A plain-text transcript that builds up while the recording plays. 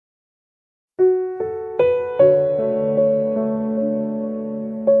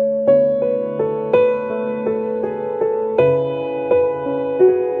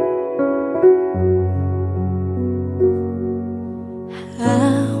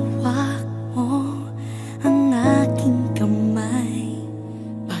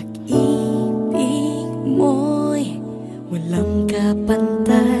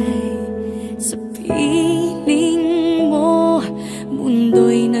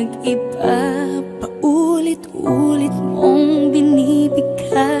nag-iba, paulit-ulit mong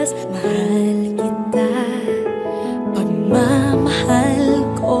binibigkas. Mahal kita, pagmamahal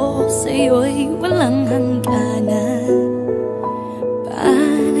ko sa'yo'y walang hangganan.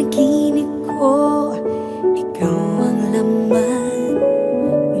 Panaginip ko, ikaw ang laman.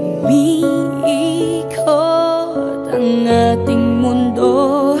 Umiikot ang ating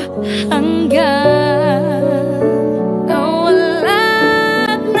mundo hanggang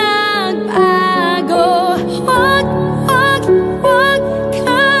nawala't nagbago. Wag, wag, wag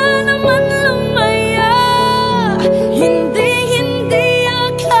ka naman lumaya. Hindi, hindi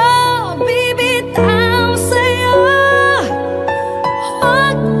ako bibitaw sa'yo.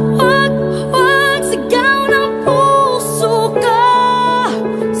 Wag, wag, wag, sigaw ng puso ko.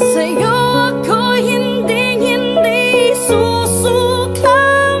 Sa'yo ako hindi, hindi susuka.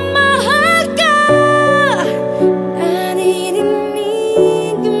 Mahal ka,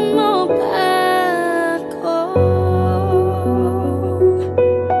 naririnig mo ba ako?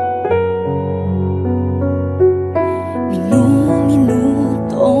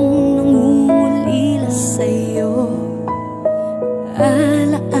 Minu-minutong nangungulila sa'yo.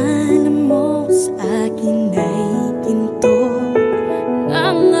 Alaala mo sa akin ay ginto.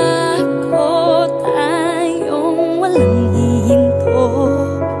 Nangako tayong walang hihinto.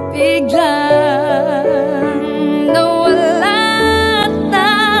 Biglang nawala't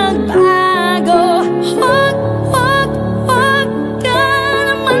nagbago. Wag, wag, wag ka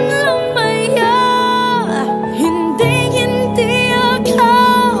naman lumaya. Hindi, hindi ako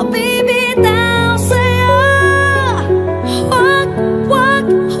bibitaw sa'yo. Wag, wag,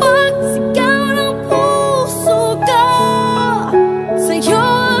 wag, sigaw ng puso ko. Sa'yo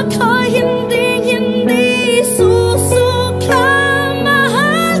ako hindi, hindi susuka.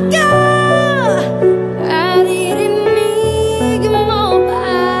 Mahal ka, naririnig mo ba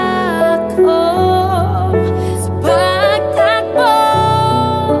ako? Sa pagtakbo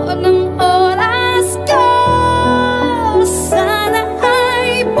ng oras ko, sana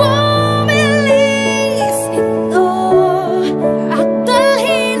ay bumilis ito at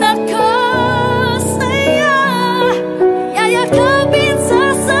dalhin ako sa'yo. Yayakapin,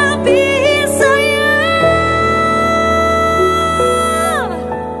 sasabihin sa'yo.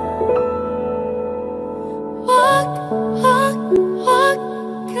 Wag, wag, wag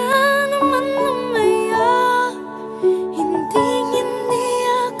ka naman lumaya. Hindi, hindi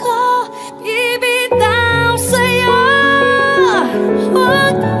ako bibitaw sa'yo.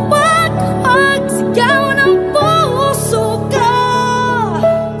 Wag, wag, wag, sigaw ng puso ko.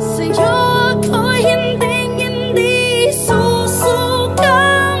 Sa'yo ako hindi, hindi susuka.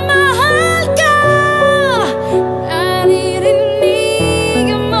 Mahal ka, naririnig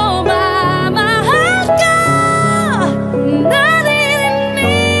mo ba? Mahal ka,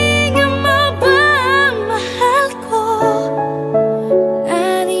 naririnig mo ba? Mahal ko,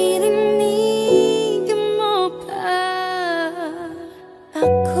 naririnig mo ba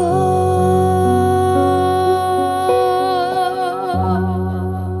ako?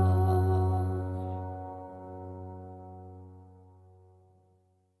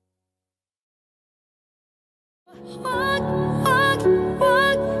 Wag, wag,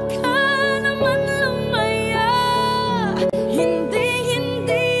 wag ka naman lumaya. Hindi,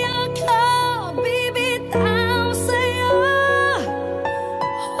 hindi ako bibitaw sa'yo.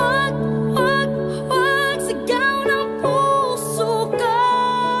 Wag, wag, wag, sigaw ng puso ko.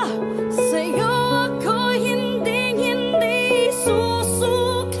 Sa'yo ako hindi, hindi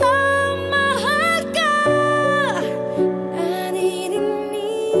susuka. Mahal ka,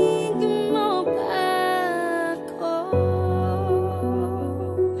 naririnig mo ba ako?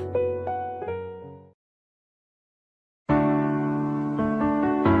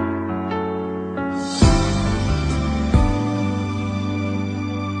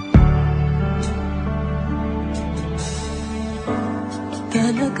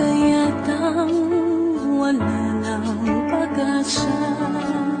 Talaga yatang wala ng pag-asa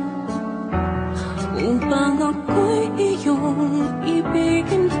upang ako'y iyong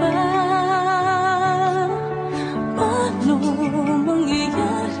ibigin pa. Paano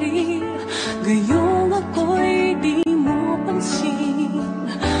mangyayari gayong ako'y di mo pansin?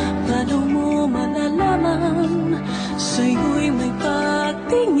 Paano mo malalaman sa'yo'y may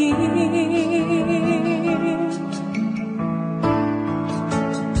pagtingin?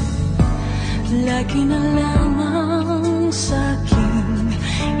 Lagi na lamang sa'king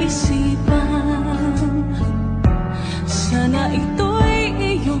isipan, sana ito'y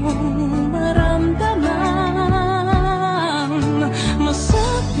iyong maramdaman.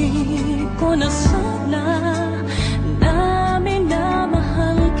 Masabi ko na sana na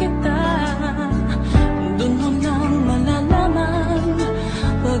minamahal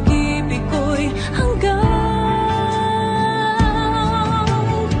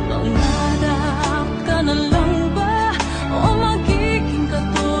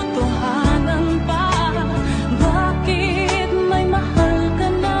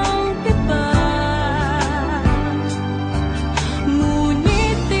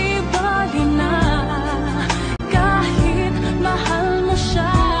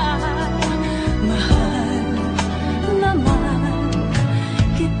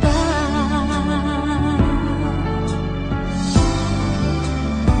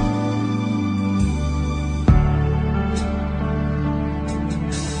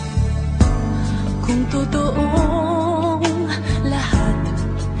Kung totoong lahat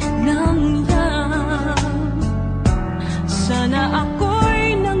ng yan, sana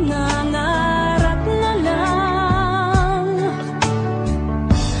ako'y nangangarap na lang.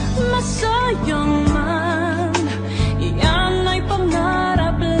 Masayang man, iyan ay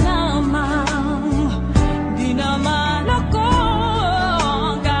pangarap lamang. Di naman ako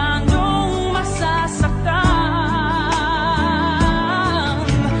ganong masasaktan.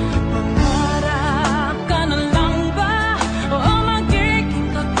 Pangarap ka na lang ba o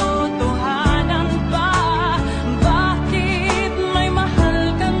magiging katotohanan pa? Bakit may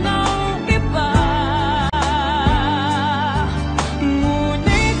mahal ka ng iba?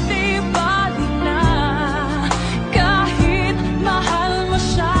 Ngunit di bali na kahit mahal mo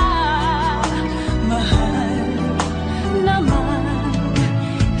siya. Mahal naman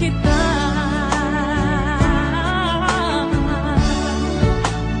kita.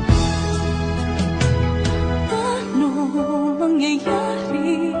 Ano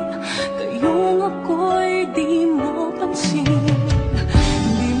mangyayari kayong ako'y di mo pansin?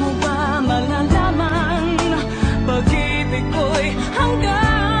 Di mo ba malalaman pag-ibig ko'y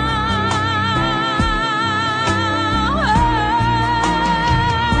hanggang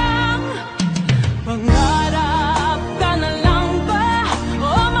pangarap ka na lang ba o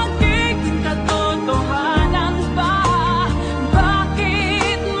magiging katotohanan pa?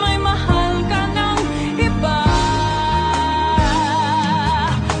 Bakit may mahal ka ng iba?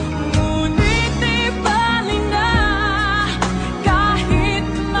 Ngunit di bali na kahit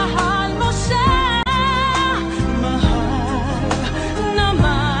mahal mo siya. Mahal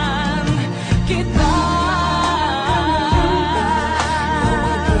naman kita.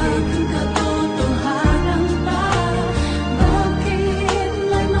 Magiging katotohanan pa? Bakit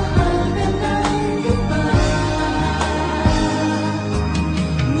may mahal ka ng iba?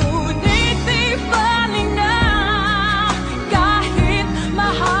 Ngunit di bali na kahit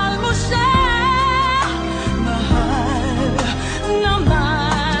mahal mo siya. Mahal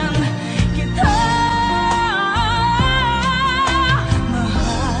naman kita.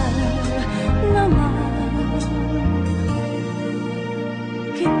 Mahal naman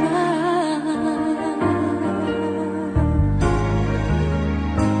kita.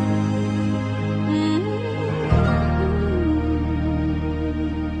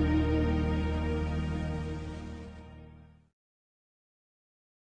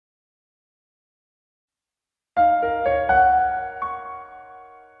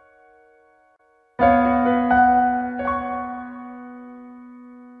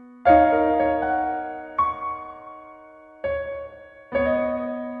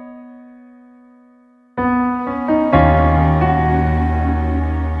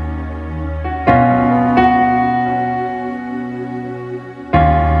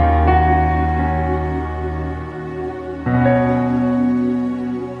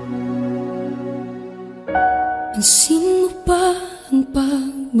 Pansin mo ba ang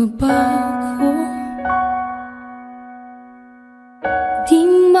pagbabago? Di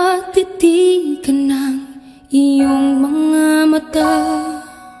matitigan ng iyong mga mata.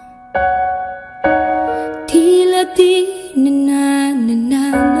 Tila di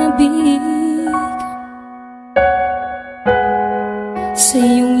nananabig sa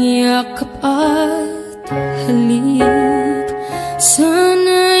iyong yakap at halik.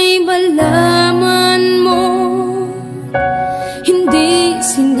 Sana'y malaman mo, hindi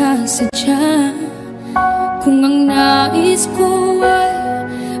sinasadya. Kung ang nais ko ay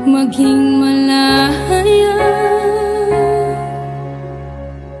maging malaya,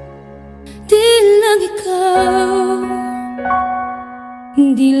 di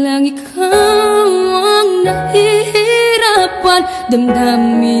lang ikaw ang nahihirapan.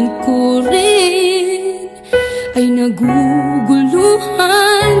 Damdamin ko rin ay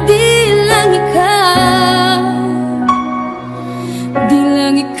naguguluhan. Di lang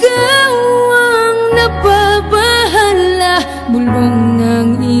ikaw ang nababahala. Bulong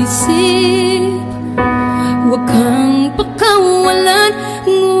ng isip, huwag kang pakawalan.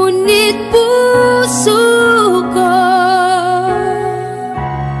 Ngunit puso ko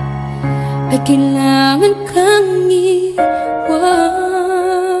ay kailangan kang iwan.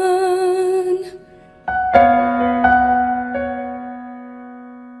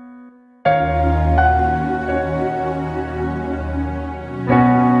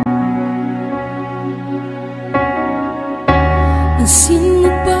 Pansin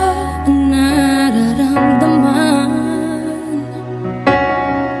mo ba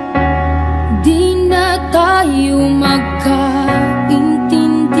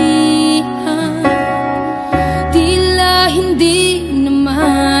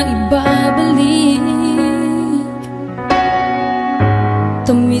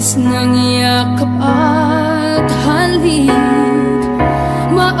ng yakap at halik.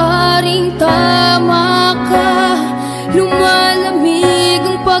 Maaring tama ka, lumalamig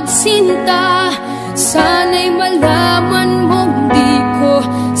ang pagsinta. Sana'y malaman mong di ko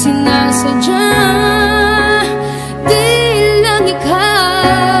sinasadya. Di lang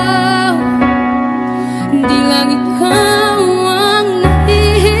ikaw, di lang ikaw ang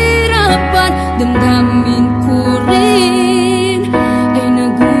nahihirapan. Damdamin ko rin ay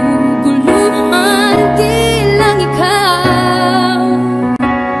naguguluhan. Di lang ikaw,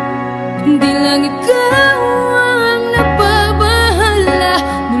 di lang ikaw ang napabahala.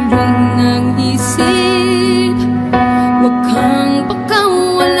 Bulong ng isip, huwag kang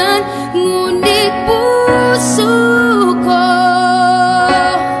pakawalan. Ngunit puso ko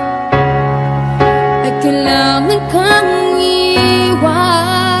ay kailangan kang iwan.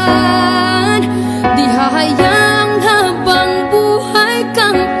 Di hahayang habang buhay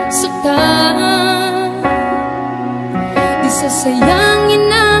kang saktan. Di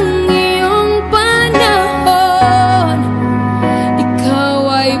sasayangin ang iyong panahon. Ikaw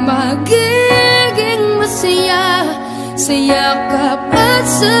ay magiging masaya sa yakap at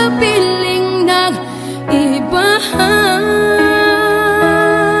sa piling ng iba.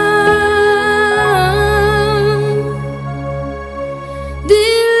 Di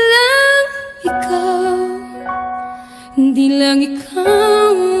lang ikaw, di lang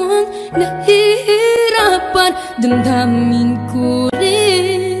ikaw ang nahihirapan. Damdamin ko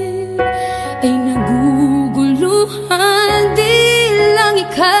rin ay naguguluhan. Di lang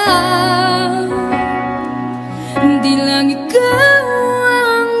ikaw, di lang ikaw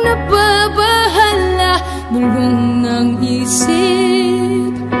ang nababahala. Bulong ng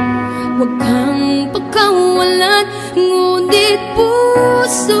isip, huwag kang pagkawalan. Ngunit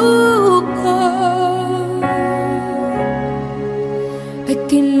puso ko ay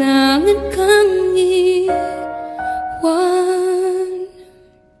kailangan kang iwan.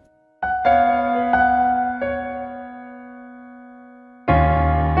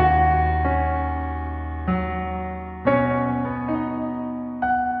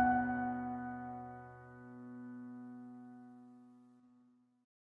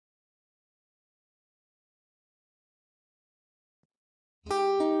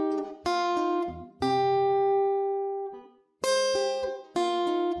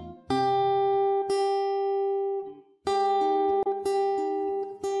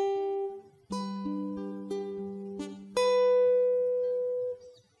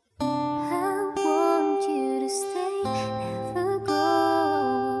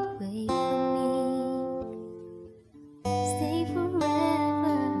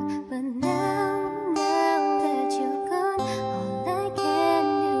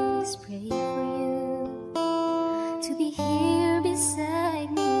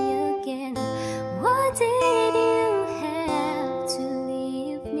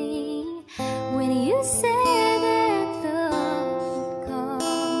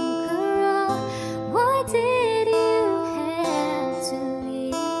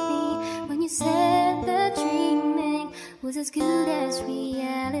 As good as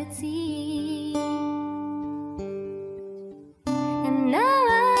reality. And now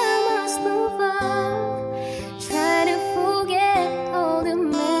I must move on, try to forget all the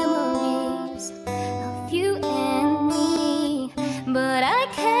memories of you and me. But I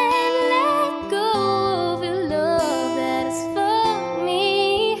can't let go of your love that is for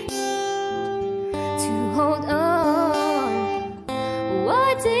me. To hold on,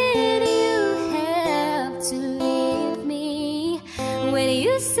 what did you have to leave me? When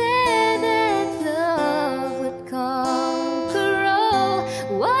you said that love would conquer all,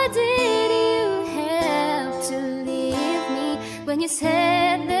 what did you have to leave me? When you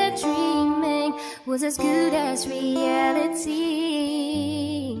said that dreaming was as good as reality.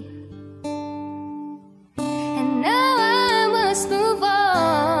 And now I must move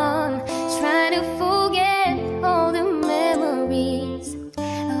on, try to forget all the memories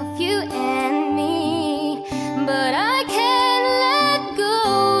of you and me. But I can't let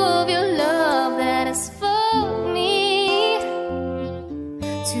go of your love that is for me.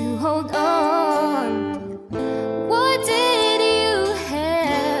 To hold on, what did you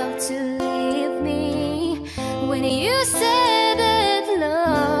have to leave me? When you said that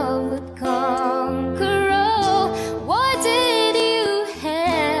love would conquer all, what did you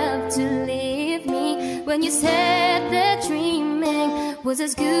have to leave me? When you said that dreaming was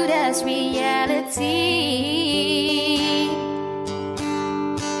as good as reality.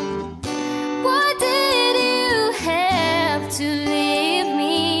 What did you have to leave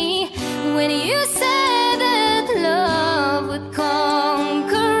me? When you said that love would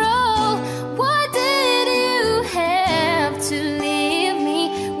conquer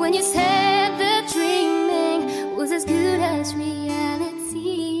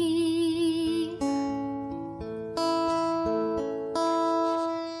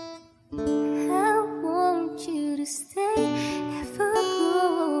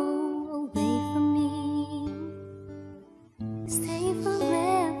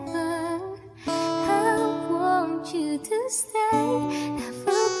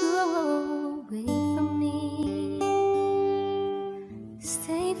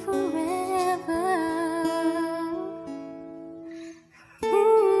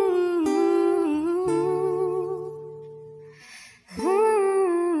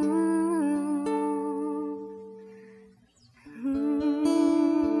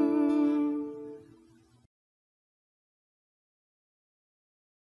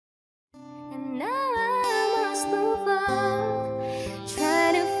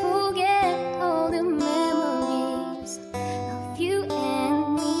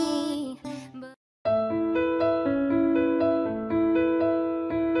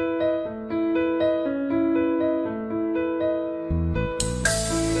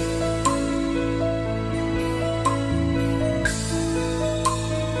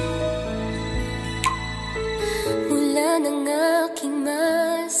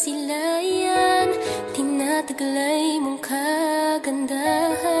masilayan, tinataglay mong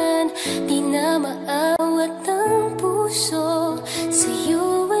kagandahan. Di na maawat ang puso,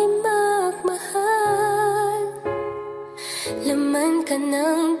 sa'yo ay magmahal. Laman ka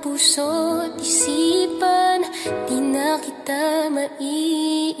ng puso't isipan, di na kita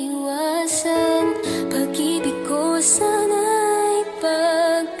maiiwasan. Pag-ibig ko sana'y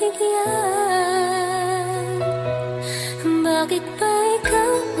pagbigyan. Bakit ba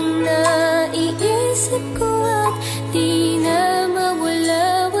ikaw ang naiisip ko at di na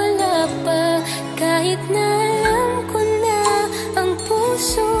mawala-wala pa? Kahit na alam ko na ang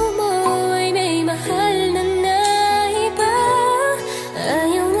puso mo ay may mahal na naiba.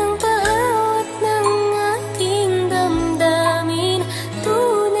 Ayaw nang paawat ng aking damdamin,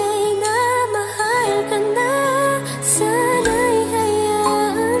 tunay na mahal ka na. Sana'y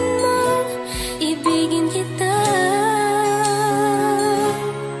hayaan mong ibigin kita.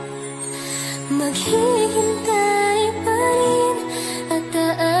 Maghihintay pa rin at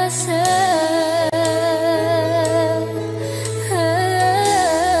aasa.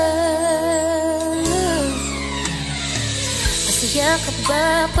 Masaya ka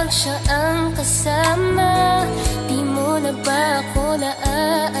ba pag siya ang kasama? Di mo na ba ako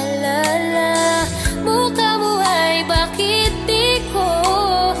naaalala? Mukha mo ay bakit di ko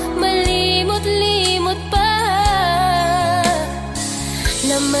malimot-limot pa?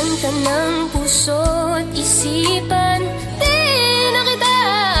 Laman ka ng puso't isipan, di na kita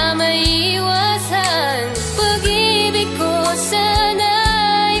maiiwasan. Pag-ibig ko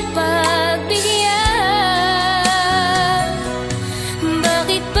sana'y pagbigyan.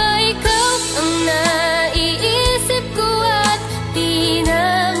 Bakit ba ikaw ang naiisip ko at di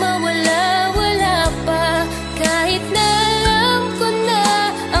na mawala-wala pa? Kahit na alam ko na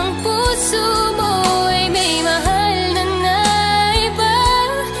ang puso mo ay may mahal na naiba.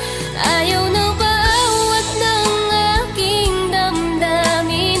 Ayaw nang paawat ng aking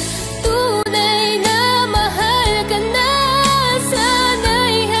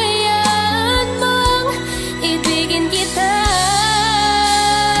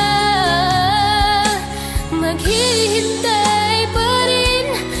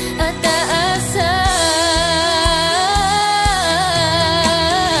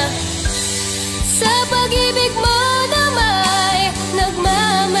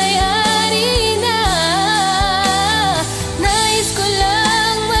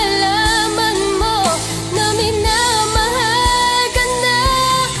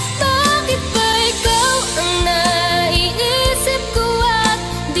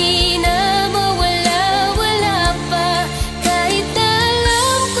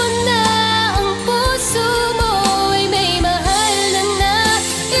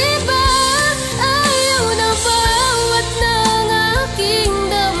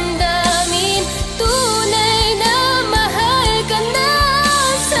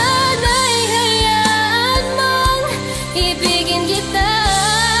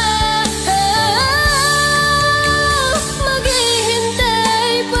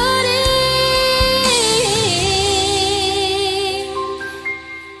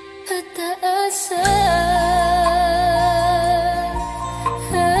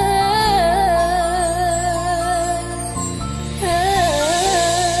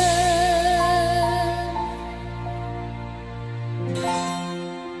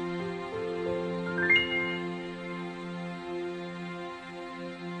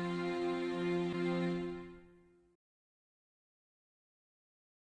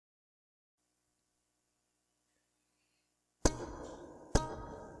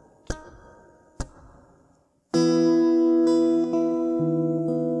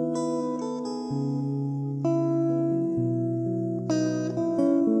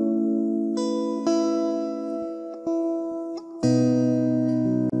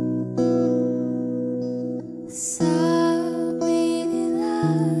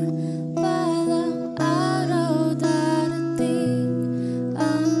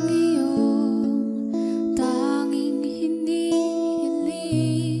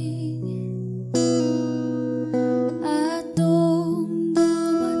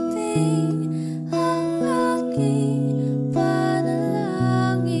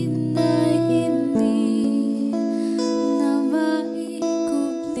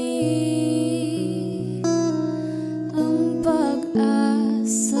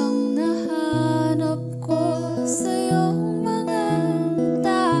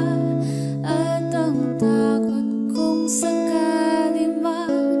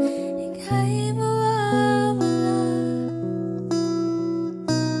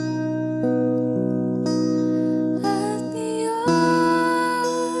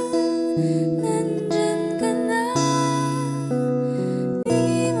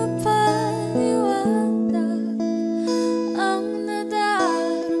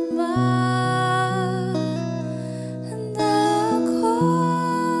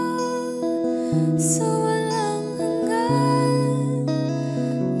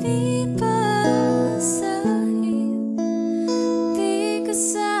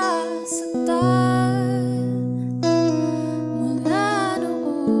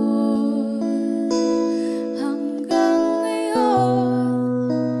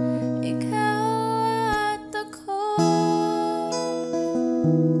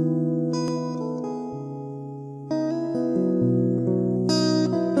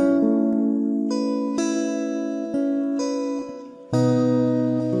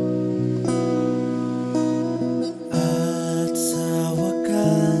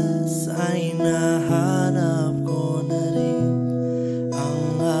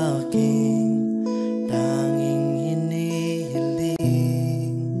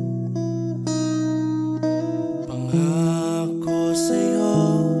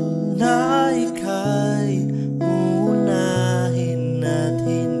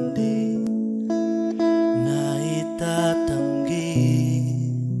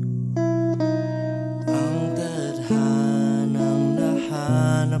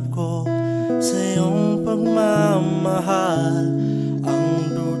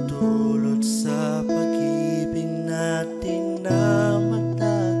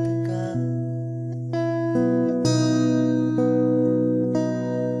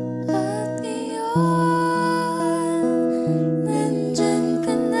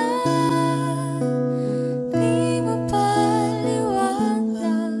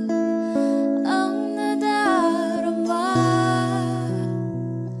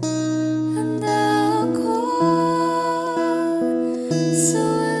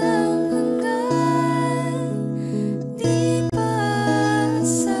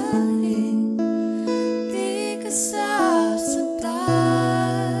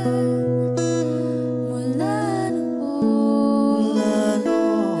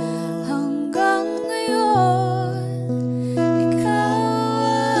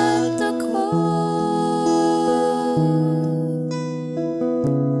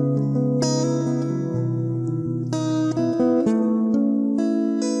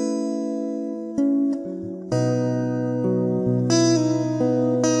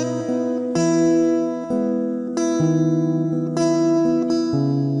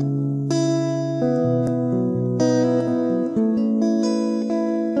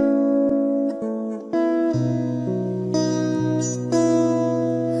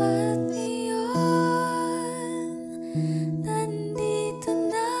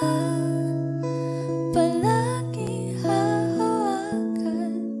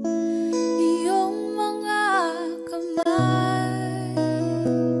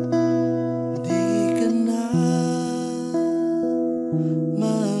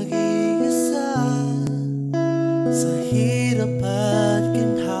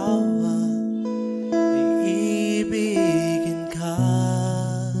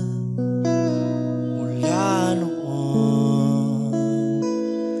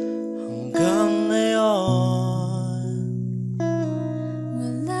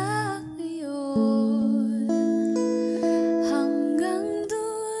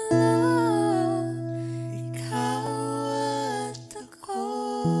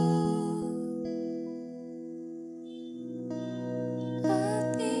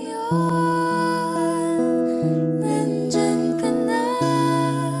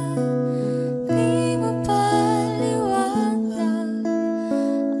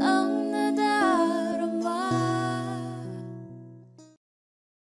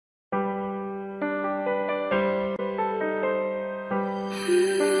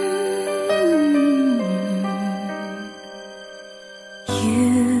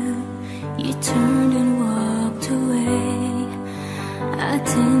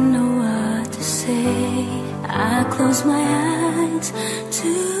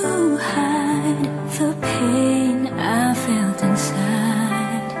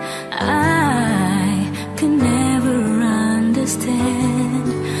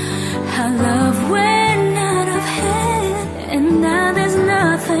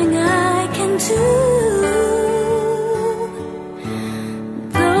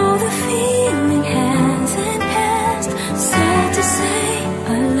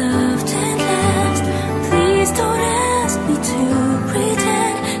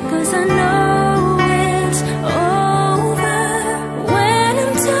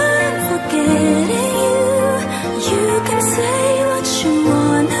Say what you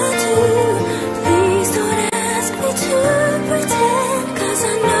wanna do.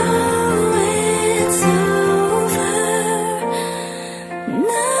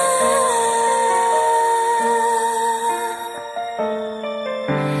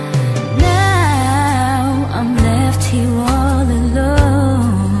 you all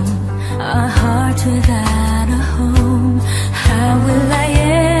alone, a heart without a home. How will I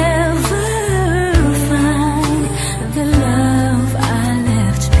ever find the love I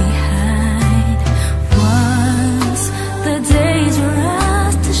left behind? Once the days were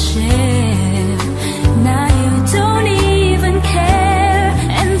ours to share, now you don't even care,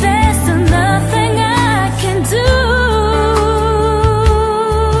 and there's still nothing I can do.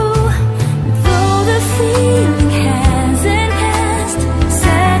 Though the feeling hasn't passed,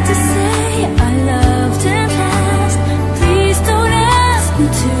 sad to say I loved and last. Please don't ask me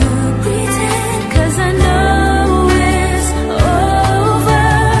to pretend, 'cause I know it's over.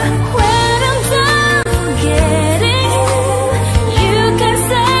 When I'm done forgetting you, you can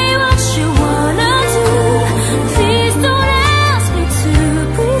say what you wanna do. Please don't ask me to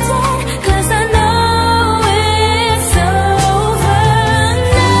pretend, 'cause I know it's over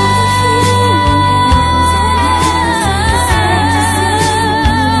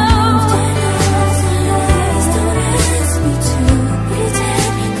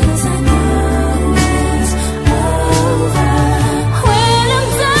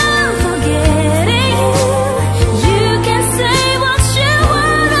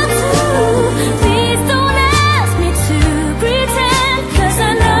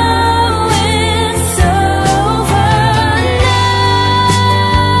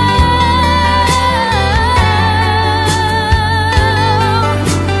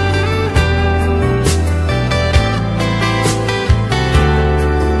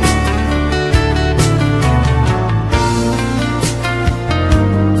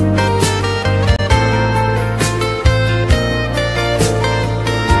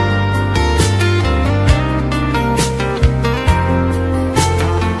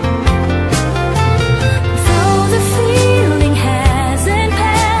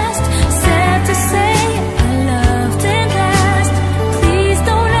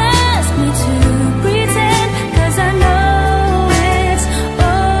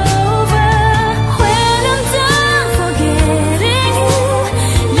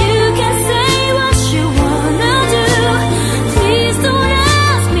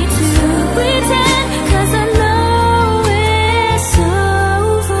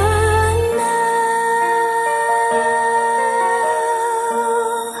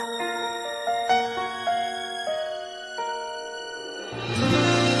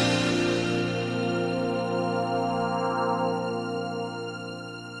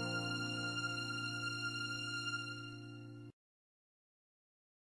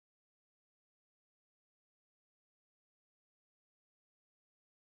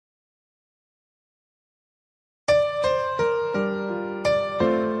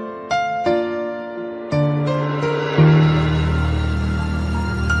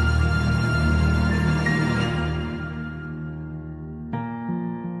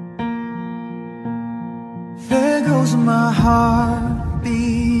my heart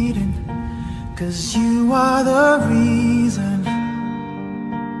beating, 'cause you are the reason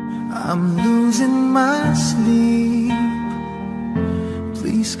I'm losing my sleep.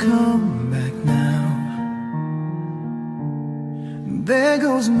 Please come back now. There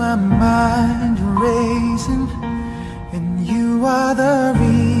goes my mind racing, and you are the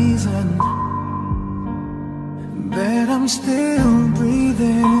reason that I'm still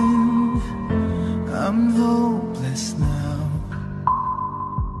breathing. I'm hopeless now.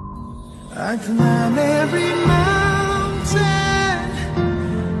 I climb every mountain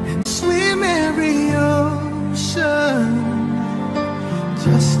and swim every ocean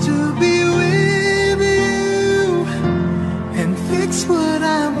just to be with you and fix what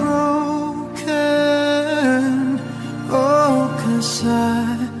I'm broken. Oh, 'cause I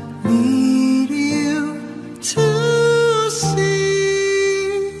need you to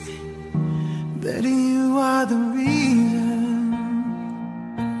see that you are the reason.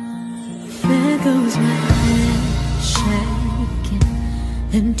 There goes my head shaking,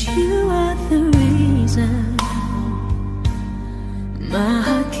 and you are the reason. My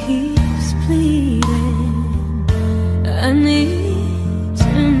heart keeps bleeding. I need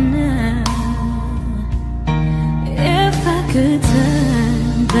you now. If I could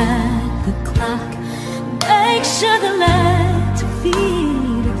turn back the clock, make sure the light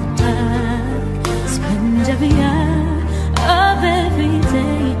feed of dark, spend every hour of every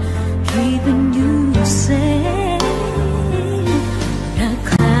day keeping you safe. I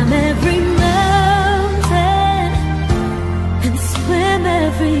climb every mountain and swim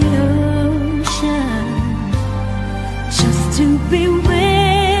every ocean just to be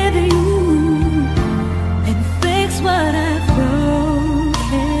with you and fix what I've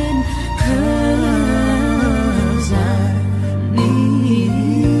broken. 'Cause I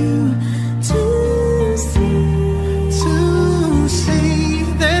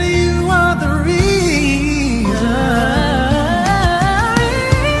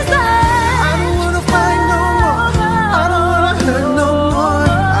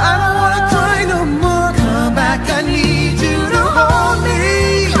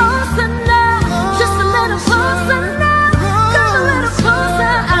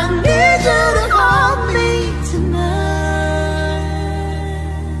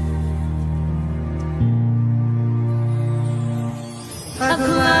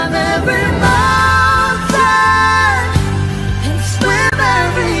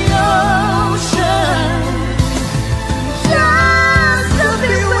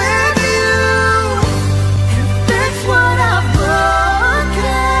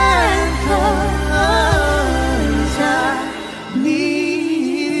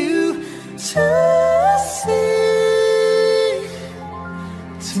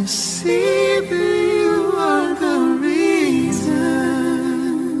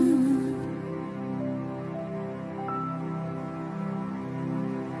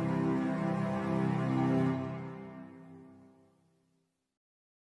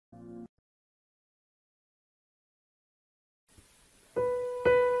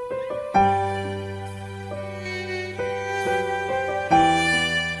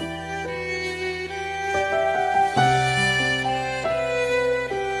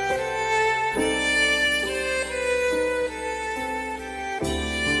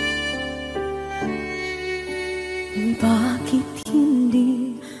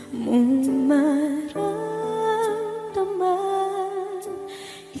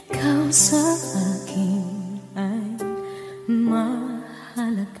sa akin ay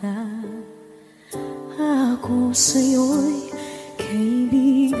mahalaga. Ako sa'yo'y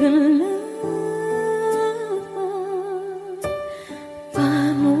kaibigan lang.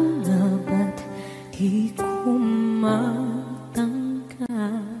 Paano nga ba't di ko matanggap?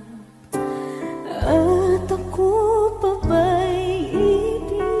 At ako pa ba'y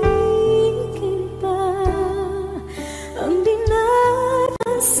ibigin pa? Ang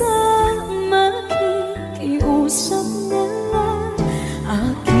dinarasang makikiusap na lang.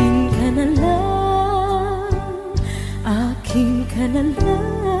 Akin ka na lang, akin ka na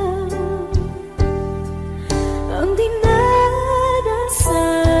lang. Ang dinadasal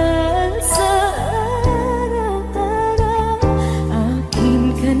sa araw-araw.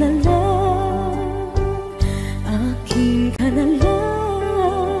 Akin ka na lang, akin ka na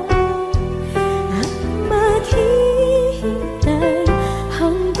lang. At maghihintay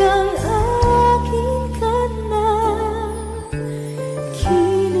hanggang akin ka na.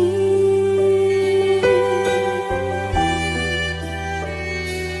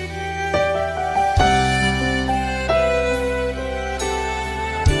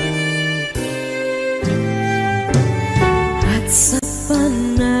 At sa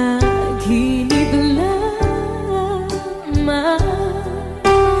panaginip lamang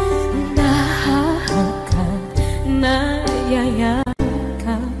nahahangkan, nayayakap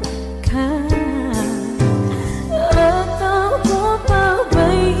ka. At ako pa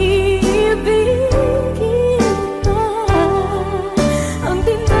ba'y iibigin pa? Ang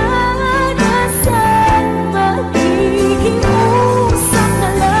dinadasal makikiusap na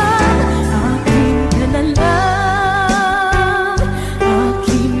lang. Akin ka na lang,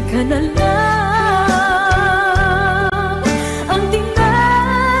 akin ka na lang. Ang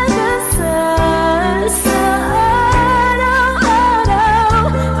dinadasal sa araw-araw.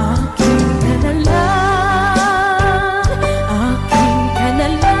 Akin ka na lang, akin ka na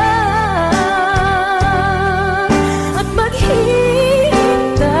lang. At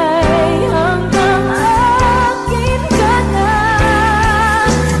maghihintay hanggang akin ka na.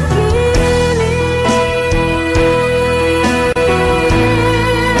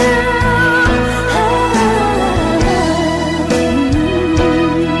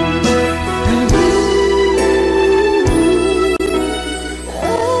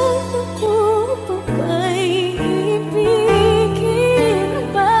 Ako pa ba'y ibigin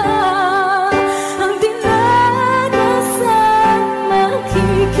pa? Ang dinadasal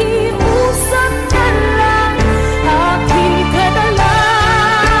makikiusap na lang. Akin ka na lang,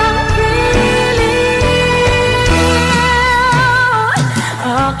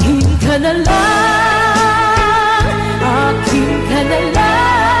 akin ka na lang, akin ka na lang.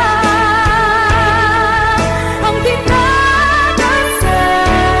 Ang dinadasal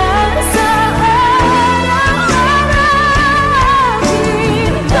sa araw-araw.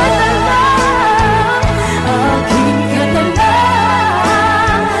 Akin ka na lang, akin ka na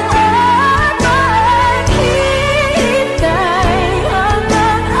lang. At maghihintay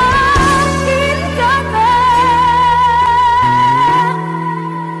hanggang akin ka na.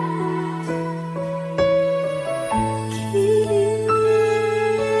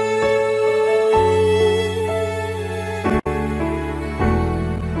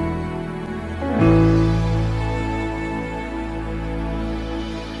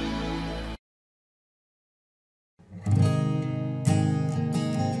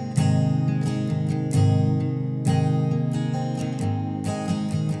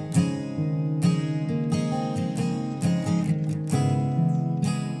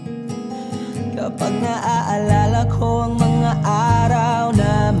 Kapag naaalala ko ang mga araw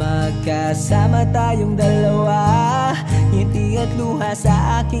na magkasama tayong dalawa, ngiti at luha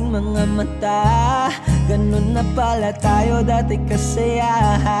sa aking mga mata. Ganun na pala tayo dati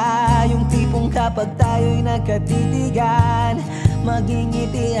kasaya. Yung tipong kapag tayo'y nagkatitigan,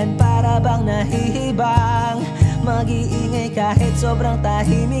 magingitian para bang nahihibang. Mag-iingay kahit sobrang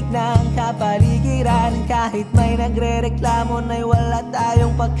tahimik ng kapaligiran. Kahit may nagre-reklamo na'y wala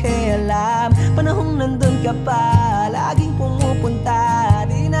tayong pakialam. Panahong nandun ka pa, laging pumupunta.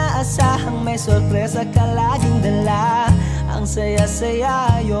 Di naasahang may sorpresa ka laging dala. Ang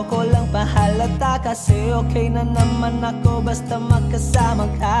saya-saya, ayoko lang pahalata. Kasi okay na naman ako basta magkasama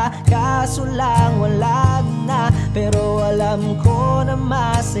ka. Kaso lang wala na, pero alam ko na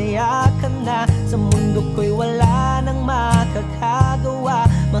masaya ka na. Sa mundo ko'y wala nang makakagawa,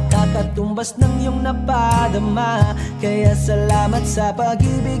 makakatumbas ng iyong napadama. Kaya salamat sa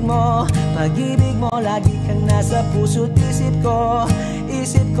pag-ibig mo. Pag-ibig mo, lagi kang nasa puso't isip ko.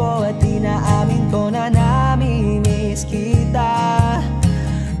 Isip ko at inaamin ko na namimiss kita.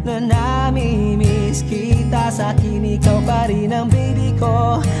 Na namimiss kita. Sa'kin ikaw pa rin ang baby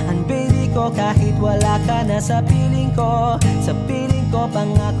ko, ang baby ko. Kahit wala ka na sa piling ko, sa piling ko,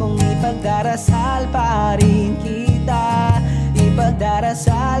 pangakong ipagdarasal pa rin kita,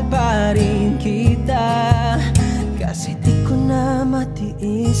 ipagdarasal pa rin kita. Kasi di ko na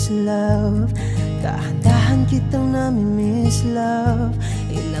matiis, love, dahan-dahan kitang namimiss, love.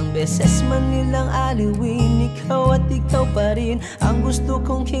 Ilang beses man nilang aliwin, ikaw at ikaw pa rin ang gusto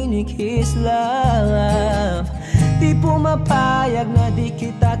kong kinikis, love. Di pumapayag na di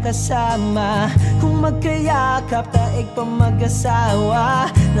kita kasama, kung magkayakap taig pa mag-asawa.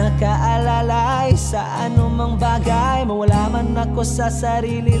 Nakaalalay sa anumang bagay, mawala man ako sa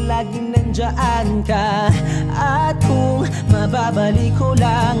sarili, laging nandiyan ka. At kung mababalik ko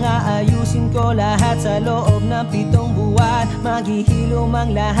lang, aayusin ko lahat sa loob ng 7 buwan. Maghihilom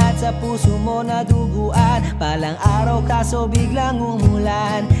ang lahat sa puso mo na duguan. Palang araw kaso biglang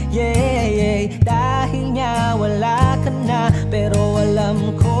umulan, yeah, yeah. Dahil nga wala ka na, pero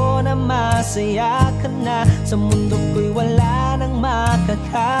alam ko na masaya ka na. Sa mundo ko'y wala nang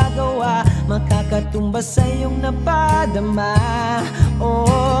makakagawa, makakatumbas sa iyong napadama.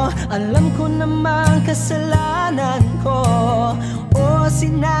 Oh, alam ko namang kasalanan ko, oh,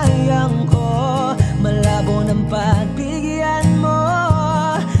 sinayang ko. Malabo ng pagbigyan mo,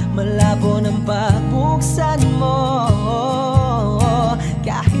 malabo ng pagbuksan mo.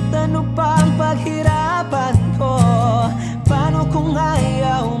 Kahit ano pang paghirapan ko, paano kung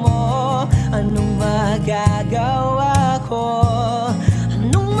ayaw mo? Anong magagawa ko?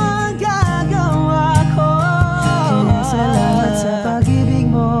 Anong magagawa ko? Salamat sa pag-ibig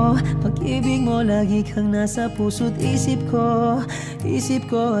mo, pag-ibig mo. Lagi kang nasa puso't isip ko, isip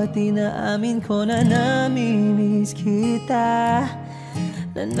ko. At inaamin ko na namimiss kita,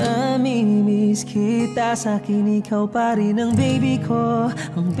 na namimiss kita. Sa'kin ikaw pa rin ang baby ko,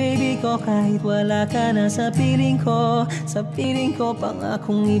 ang baby ko. Kahit wala ka na sa piling ko, sa piling ko,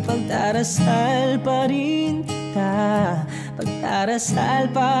 pangakong ipagdarasal pa rin kita, pagdarasal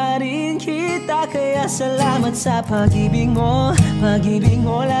pa rin kita. Kaya salamat sa pag-ibig mo, pag-ibig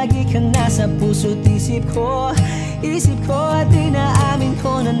mo. Lagi kang nasa puso't isip ko, isip ko. At inaamin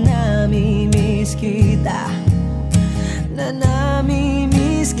ko na namimiss kita, na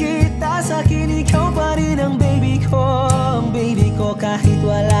namimiss kita. Sa'kin ikaw pa rin ang baby ko, ang baby ko. Kahit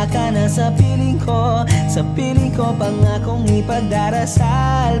wala ka na sa piling ko, sa piling ko, pangakong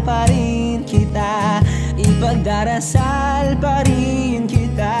ipagdarasal pa rin kita, ipagdarasal pa rin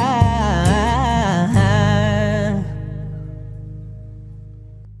kita.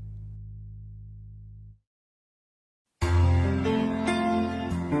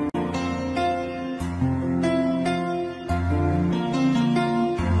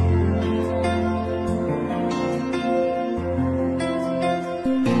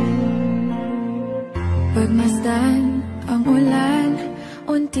 Pagmasdan ang ulan,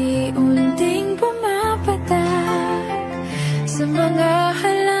 unti-unting pumapatak sa mga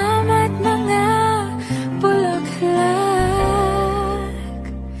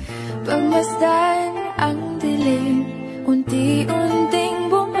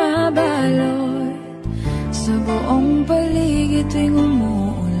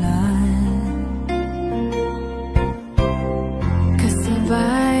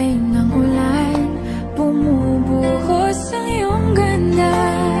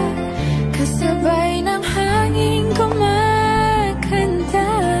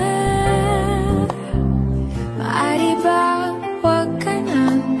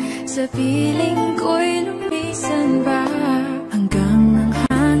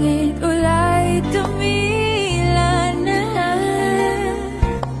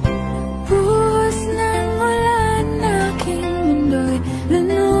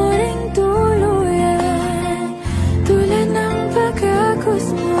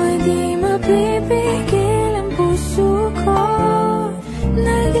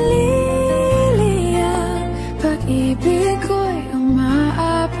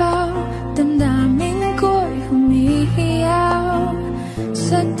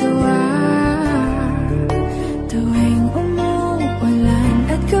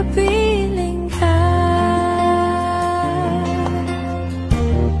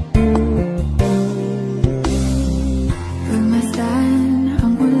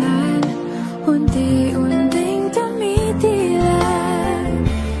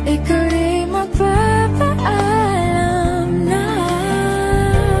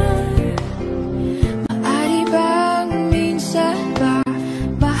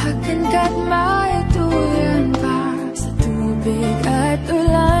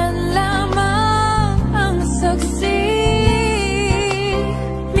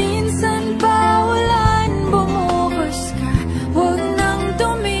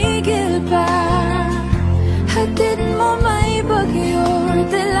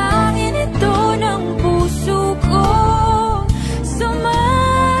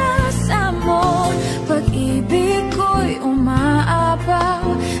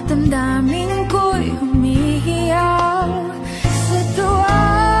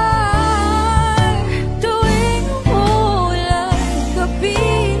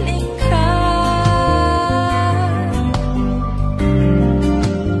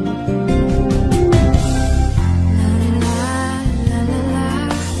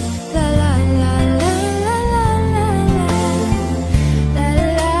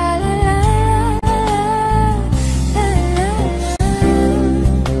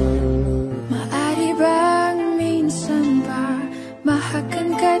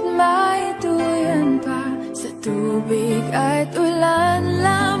hanggat may tuyan pa sa tubig at ulan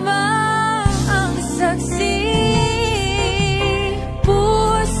lamang ang saksi.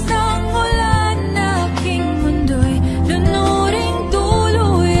 Buhos ng ulan, aking mundo'y lunuring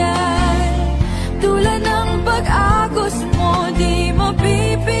tuluyan. Tulad ng pag-agos mo, di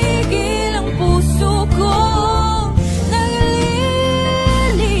mapipigil ang puso ko. Nagliliyab,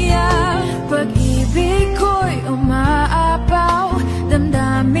 pag-ibig ko'y umaapaw,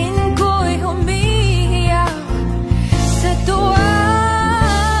 damdamin ko'y humihiyaw sa tuwa.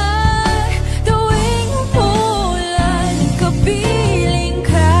 Tuwing umulan, kapiling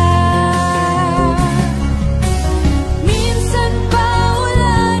ka. Minsan pa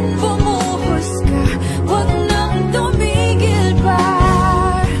ulan, bumuhos ka, huwag nang tumigil pa.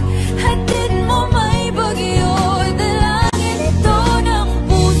 Hatid mo may bagyo, dalangin ito ng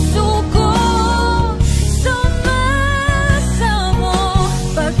puso ko. Sumasamo,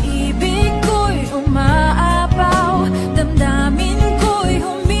 pag-ibig ko'y umaapaw, damdamin ko'y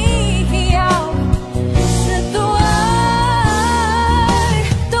humihiyaw sa tuwa.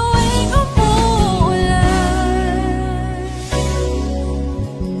 Tuwing umuulan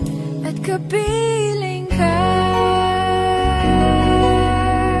at kapiling ka.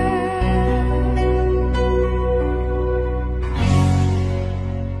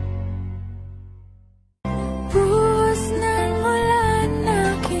 Buhos ng ulan,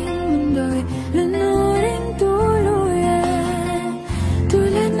 aking mundo'y lunuring tuluyan.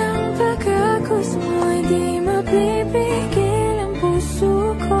 Tulad ng pag-agos mo'y di mapipigil ang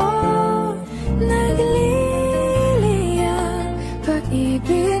puso ko. Nagliliyab,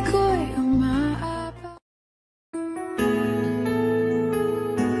 pag-ibig ko'y umaapaw.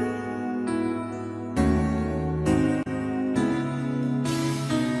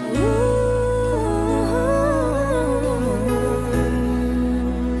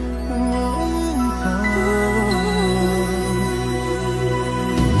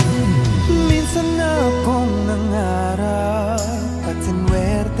 Minsan akong nangarap at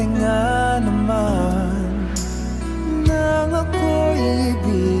sinwerte nga naman nang ako'y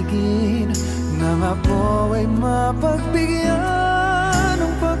ibigin, nang ako ay mapagbigyan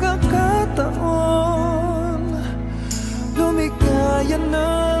ng pagkakataon, lumikaya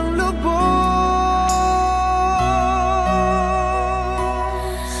ng lubos.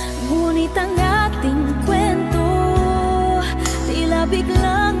 Ngunit ang ating kwento tila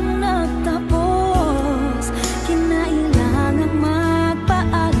biglang nagtapos. Kinailangang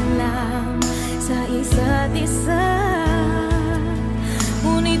magpaalam sa isa't isa.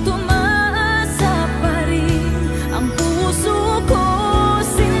 Ngunit umaasa pa rin ang puso ko,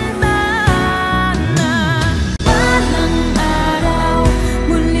 sinta na balang araw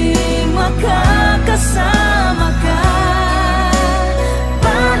muling makakasama ka.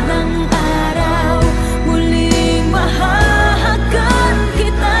 Balang araw muling mahahagan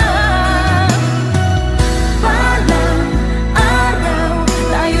kita. Balang araw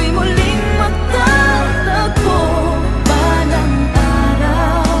tayo'y muling magtatagpo. Balang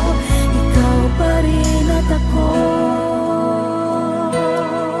araw ikaw pa rin at ako.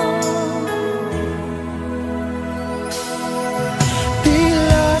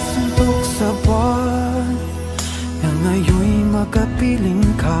 Tila suntok sa buwan na ngayon'y makapiling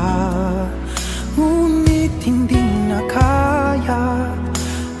ka, ngunit hindi na kaya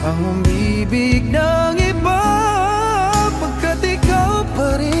ang umibig ng iba, pagkat ikaw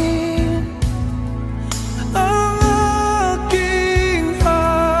pa rin ang aking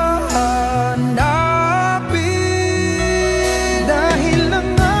hahanapin. Dahil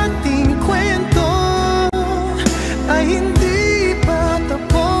ang ating kwento ay hindi pa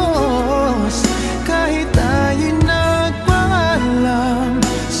tapos, kahit tayo'y nagpaalam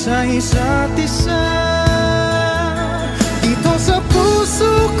sa isa't isa. Dito sa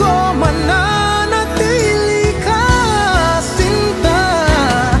puso ko mananatili ka, sinta.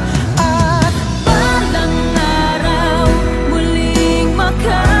 At Balang araw muling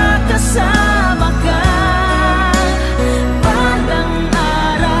makakasama ka. Balang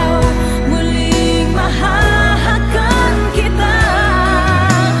araw muling mahahagan kita.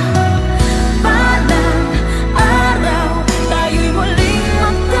 Balang araw tayo'y muling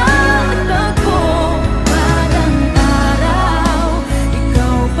magtatagpo.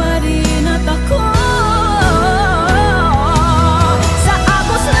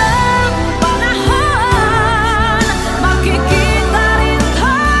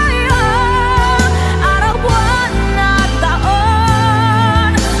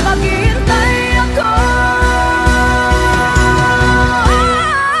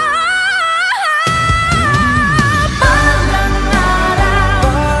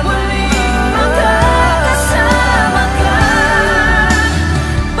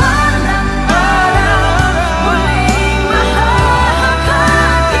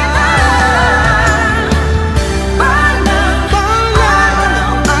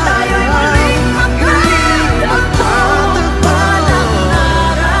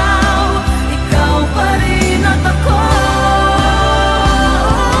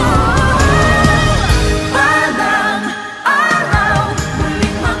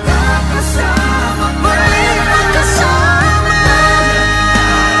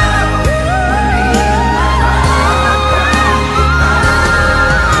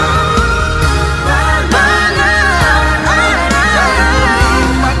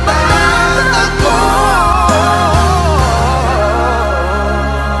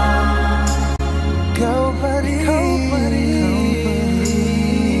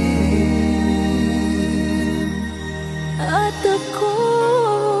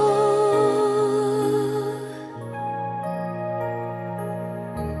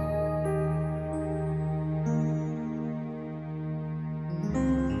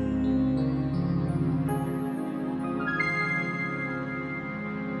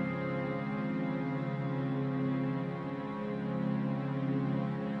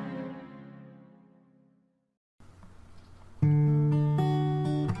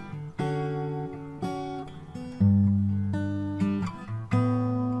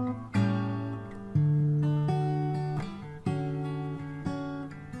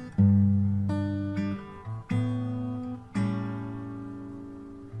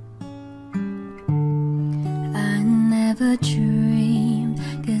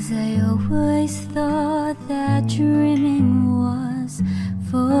 thought that dreaming was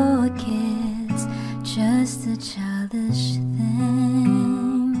for kids, just a childish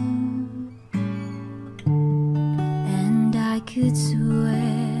thing. And I could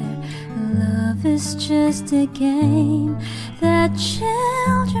swear love is just a game that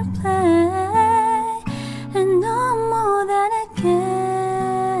children play, and no more than a game.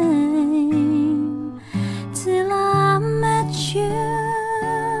 Till I met you,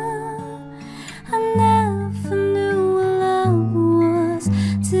 I never knew what love was.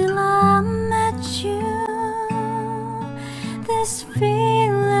 Till I met you, this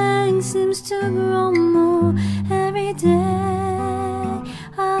feeling seems to grow more every day.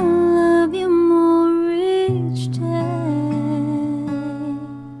 I love you more each day.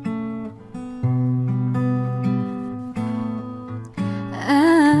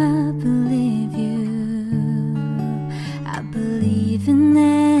 I believe you, I believe in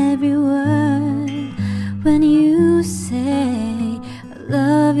every word when you say I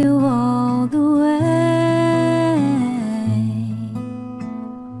love you all the way.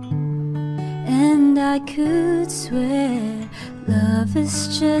 And I could swear love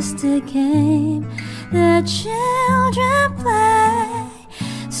is just a game that children play.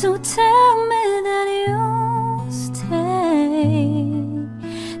 So tell me that you'll stay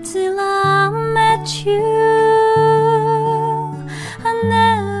till I met you. I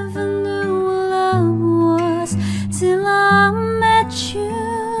never knew what love was till I met you.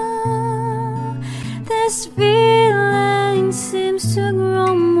 This feeling seems to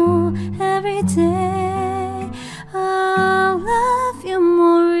grow more every day. I love you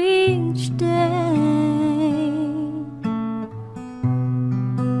more each day.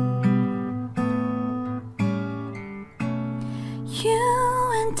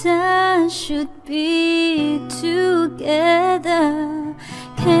 You and I should be together.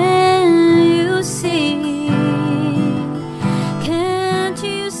 Can you see? Can't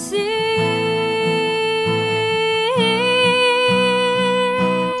you see?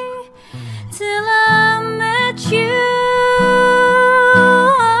 Till I met you,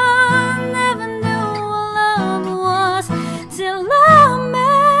 I never knew what love was. Till I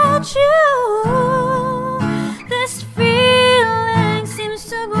met you, this feeling seems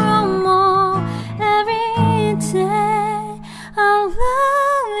to grow more every day. I'll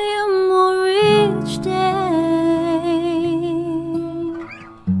love you more each day.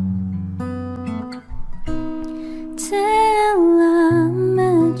 Till I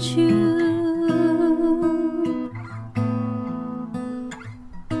met you.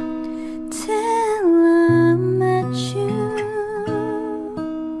 Till I met you.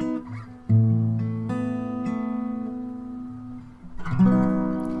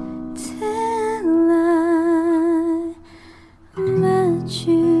 Till I met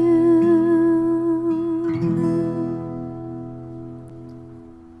you.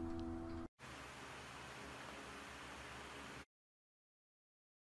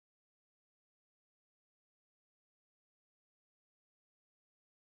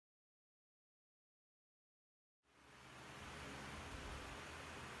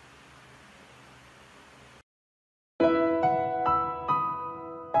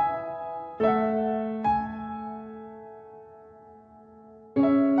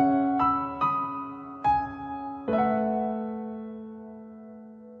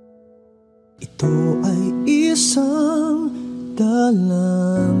 Ito ay isang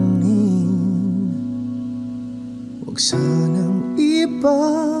dalangin, huwag sanang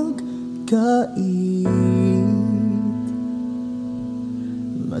ipagkait.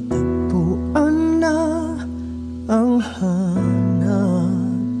 Matagpuan na ang hanap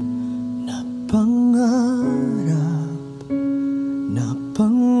na pangarap, na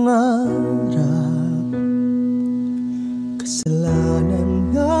pangarap. Kasalanan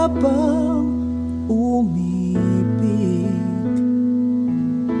nga bang umibig?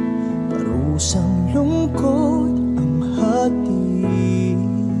 Parusang lungkot ang hatid,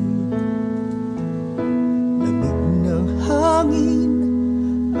 lamig ng hangin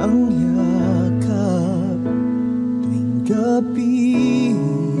ang yakap. Tuwing gabi,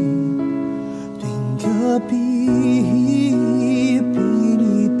 tuwing gabi,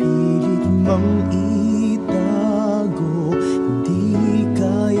 pinipilit mang itago. Hindi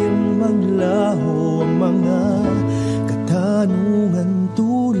kayang maglaho ang mga katanungan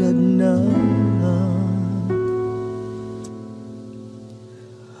tulad ng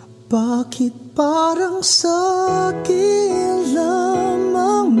bakit parang sa'kin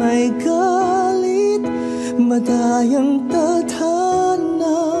lamang may galit, madayang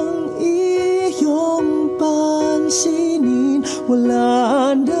tadhanang iyong pansinin?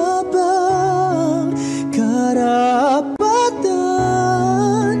 Wala na bang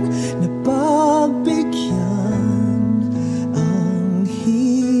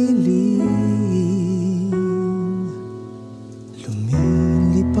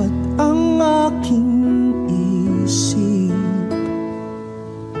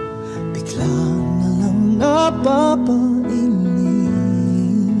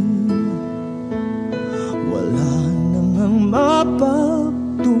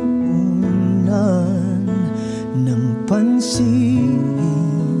pansin,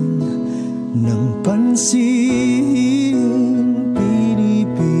 ng pansin,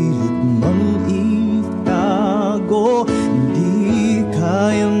 pinipilit mang itago. Hindi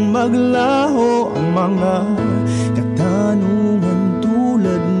kayang maglaho ang mga katanungan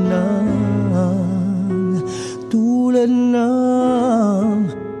tulad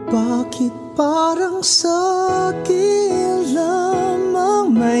ng bakit parang sa'kin lamang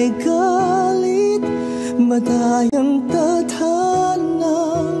may galit, madayang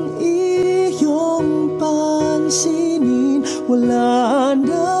tadhanang iyong pansinin. Wala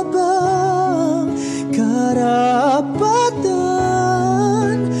na bang karapatan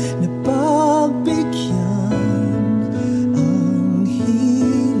na pagbigyan ang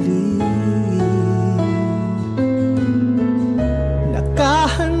hiling?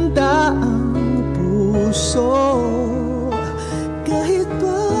 Nakahanda ang puso kahit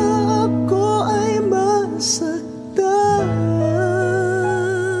pa ako ay masaktan.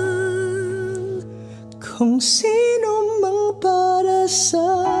 Kung sino mang para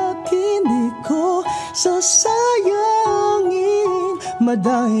sa'kin di ko sasayangin,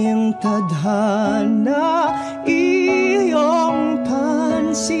 madayang tadhana iyong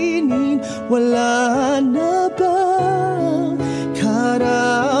pansinin. Wala na bang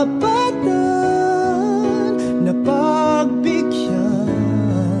karapatan na pagbigyan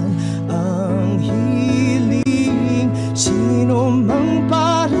ang hiling? Sino mang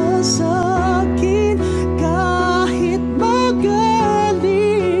para sa'kin kahit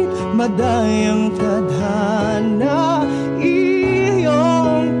magalit, madayang tadhana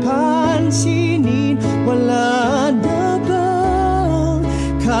iyong pansinin. Wala na bang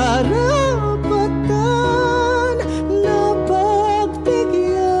karapatan na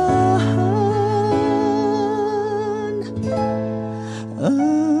pagbigyan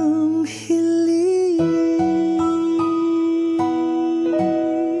ang hiling?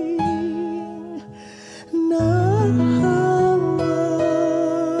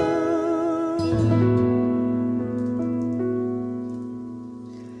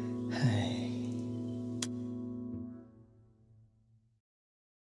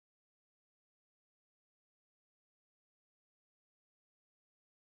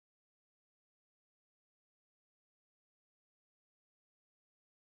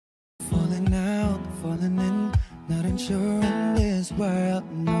 Falling out, falling in, not unsure in this world,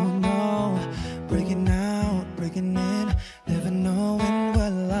 no, no. Breaking out, breaking in, never knowing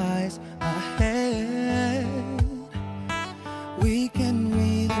what lies ahead. We can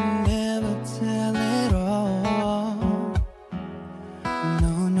really never tell it all,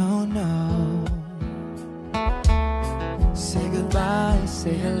 no, no, no. Say goodbye,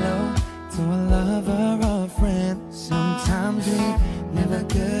 say hello to a lover or a friend. Sometimes we never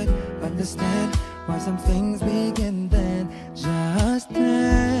could understand why some things begin then, just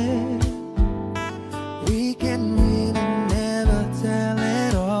then. We can really never tell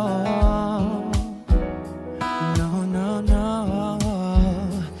it all, no, no, no.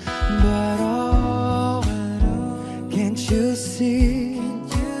 But oh, can't you see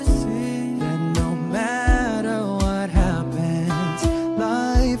that no matter what happens,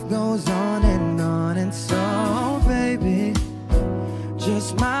 life goes on, and so baby, just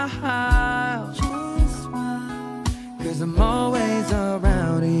smile, 'cause I'm always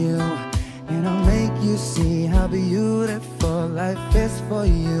around you, and I'll make you see how beautiful life is for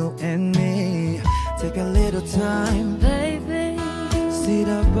you and me. Take a little time, Baby, see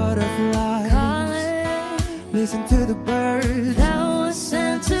the butterflies, calling, listen to the birds that was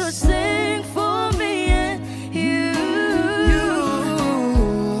sent to sing for me and you.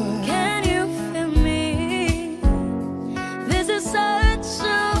 Can you feel me? This is such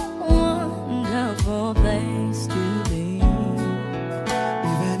a wonderful place to be.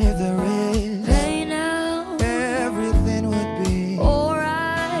 Even if there is Right now, everything would be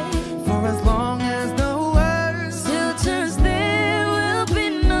alright. for as long as the world Still turns, there will be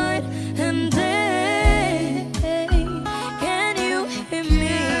night and day. Can you hear me?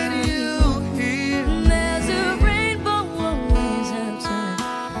 There's a rainbow always after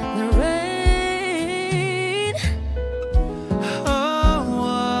the rain.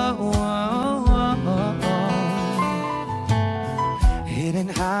 Hidden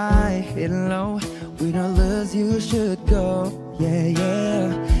high, hidden low, we don't lose, you should go. Yeah, yeah.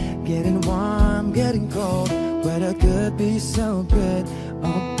 Getting warm, getting cold, weather could be so good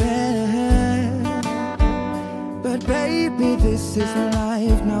or bad. But baby, this is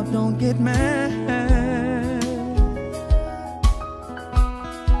life, now don't get mad.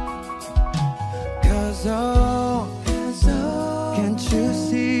 Cause oh, can't you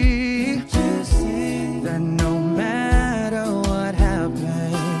see that no matter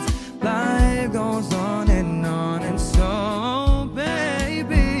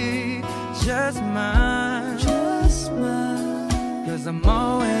 'cause I'm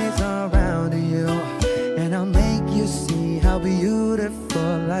always around you. And I'll make you see how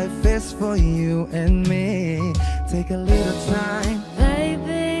beautiful life is for you and me. Take a little time,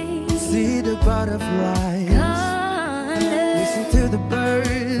 baby. See the butterflies, listen to the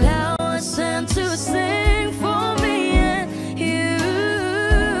birds that was sent to sing for me and you.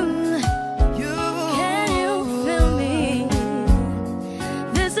 Can you feel me?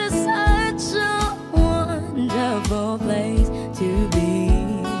 This is such a wonderful place to be.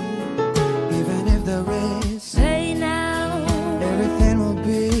 Even if there is pain now, everything will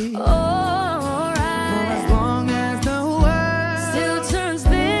be alright. for as long as the world still turns,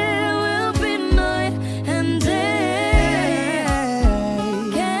 there will be night and day.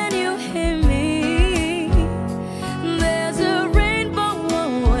 Can you hear me? There's a rainbow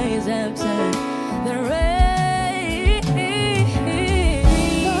always after the rain.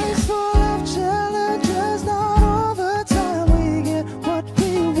 Life's full of challenges, not all the time we get what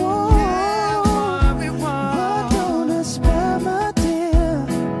we want. But don't despair, my dear.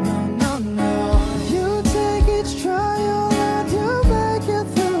 no, no. You take each trial and you make it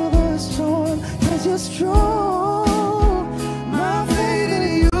through the storm, 'cause you're strong. My faith in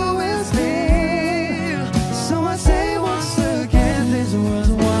you is near. So I say once again, this was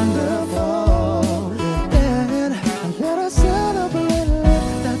wonderful. And let us celebrate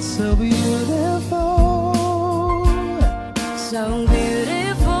life that's so beautiful. So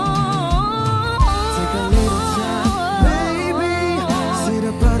beautiful. Take a little time, baby. See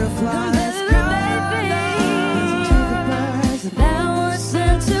the butterflies, listen to the birds. That was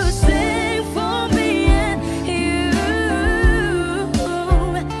sent to sing for me and you.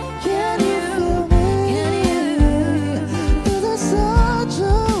 Can you feel me? Can you? This is such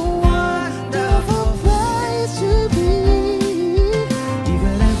a wonderful place to be.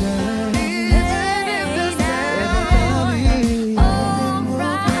 Even if there is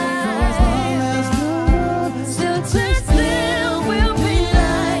Still turns, there will be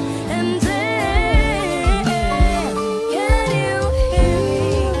light and day. Can you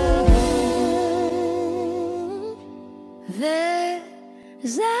hear me?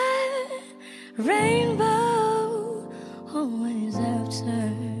 There's a rainbow always after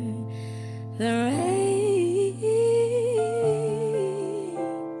the rain.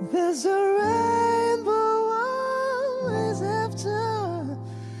 There's a rainbow always after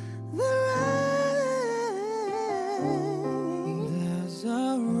the rain. there's a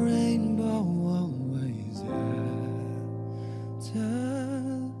rainbow always after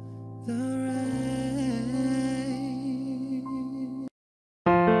the rain.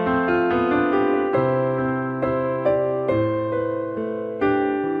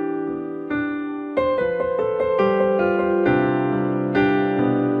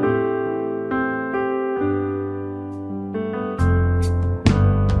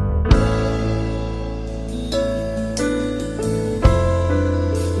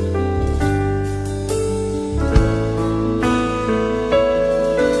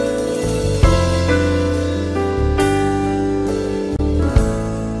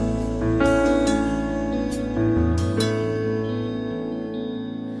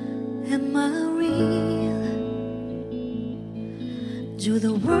 Am I real? Do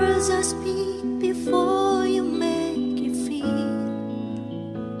the words I speak before you make you feel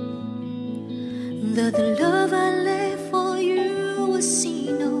that the love I left for you will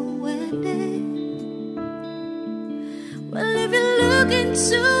see no ending? Well, if you look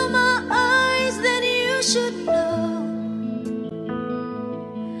into my eyes, then you should know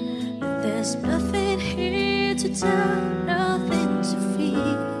that there's nothing here to tell, nothing to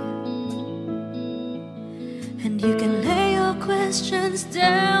feel. And you can lay your questions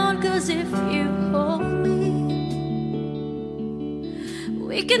down, 'cause if you hold me,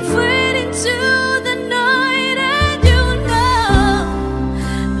 we can fade into the night. And you know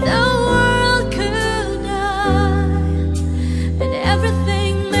the world could die and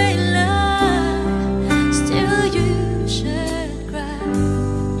everything may lie, still you should cry.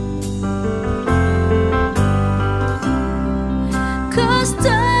 'Cause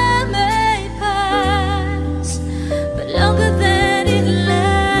time may pass, but longer than it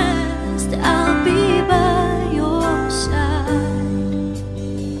lasts, I'll be by your side.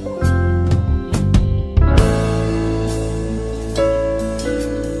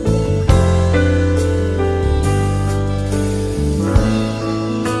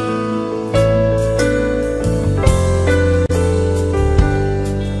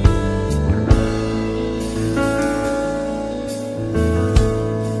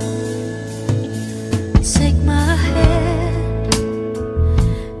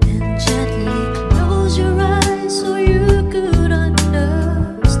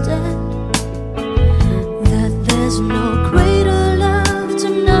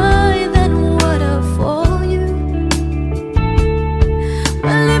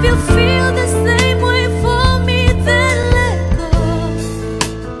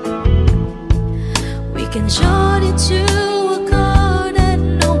 can short it to a chord that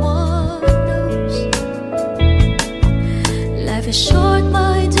no one knows. Life is short,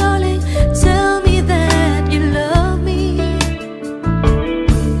 my darling. Tell me that you love me,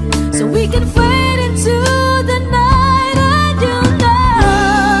 so we can fade into the night and you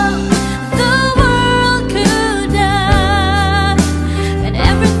know the world could die and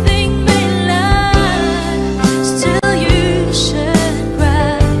everything may lie. Still you should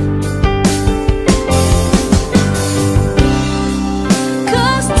cry,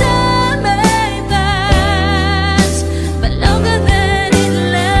 'cause time may pass, but longer than it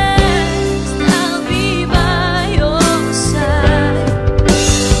lasts, I'll be by your side,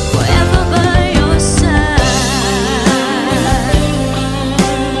 forever by your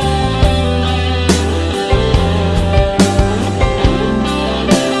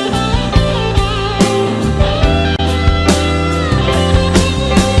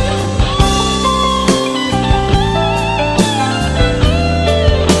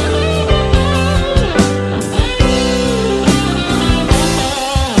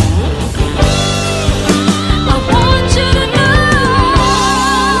I want you to know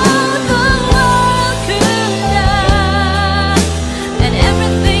the world could die and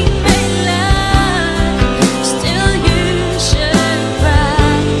everything may lie. Still you should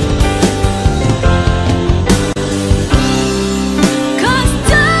cry, 'cause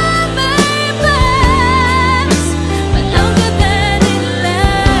time may pass, but longer than it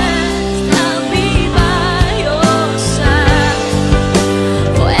lasts, I'll be by your side,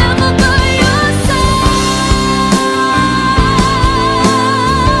 forever by your side,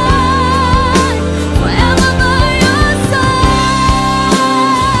 forever by your side,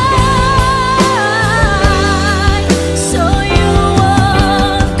 so you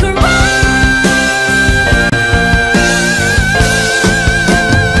won't cry.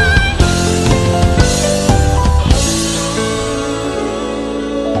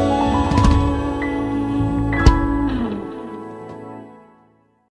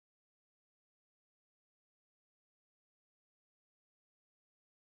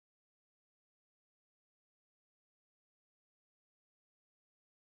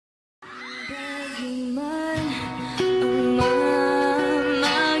 Bagaman ang mamagitan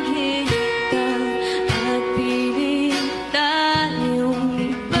at piling tayong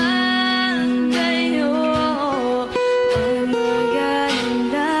ipagkayo, ang magalangan,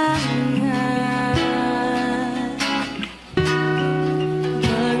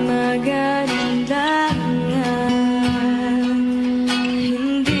 magmagalangan.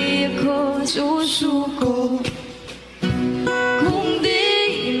 Hindi ako susuko kung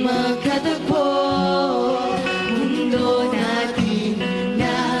di magkatagpo, mundo natin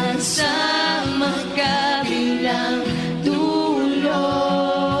nasa magkabilang dulo.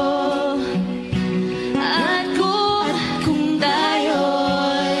 At kung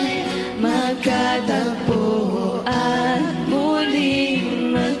tayo'y magkatagpo at muling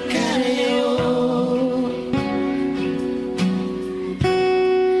magkalayo,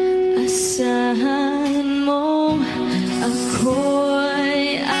 asahan mo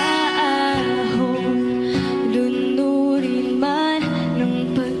ako'y aahon, lunurin man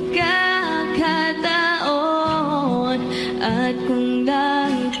ng pagkakataon, at kung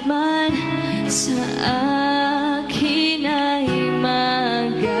langit man sa akin ay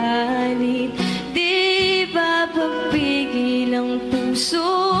magalit, di ba papigil ang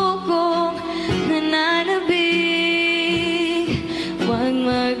puso kong nananabig, huwag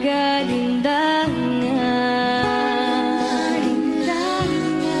magalindangan,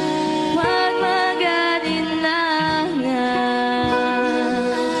 huwag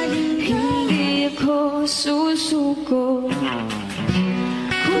magalindangan. Hindi ako susuko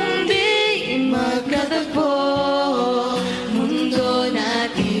kung di magkatagpo, mundo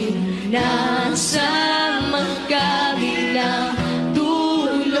natin nasa magkabilang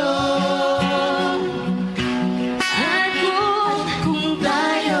dulo. At kung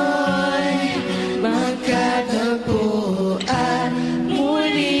tayo'y magkatagpo at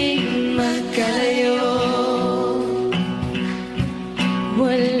muling magkalayo,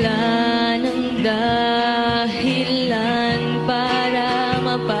 wala nang dahilan para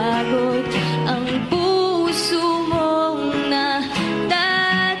mapagod ang puso mong natatakot.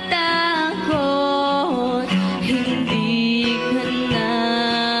 Hindi ka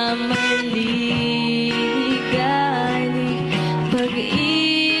na maligalig,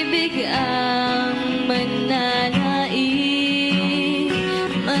 pag-ibig ang mananaig,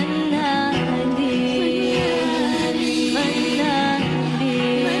 manalig,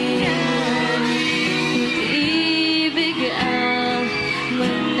 manalig, pag-ibig ang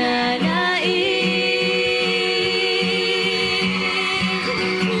mananaig.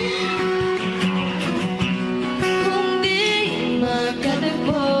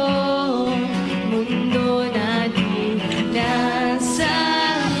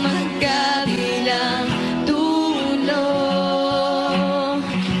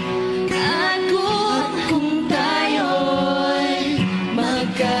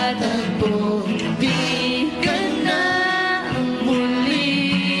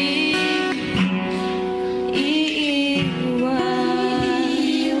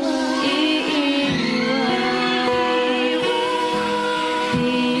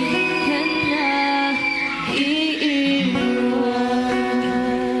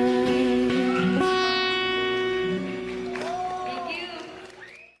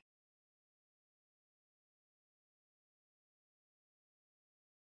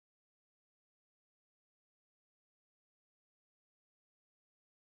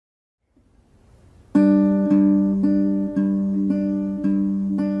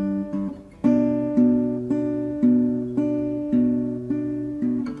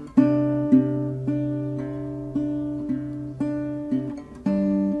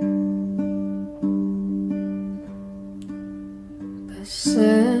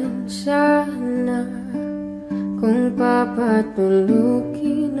 Pasensya na kung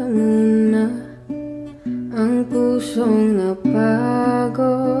papatulukin na muna ang pusong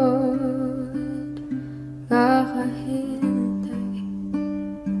napagod, kakahintay.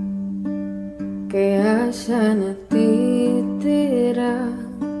 Kaya sa natitirang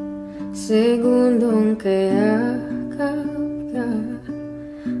segundong kayakap ka,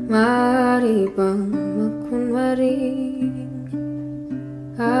 maaari bang magkunwaring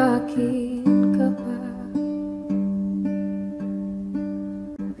akin ka pa?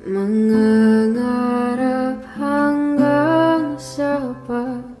 Mangangarap hanggang sa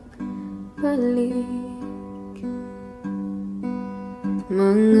pagbalik,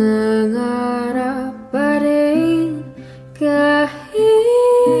 mangangarap pa rin kahit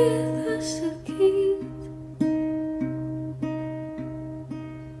masakit.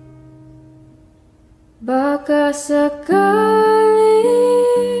 Baka sakaling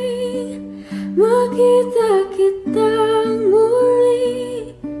makita kitang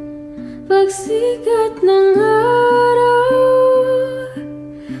muli pagsikat ng araw,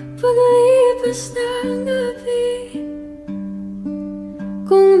 paglipas ng gabi.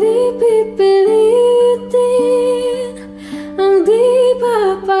 Kung di pipilitin ang di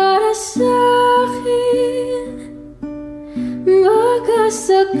ba para sa'kin, baka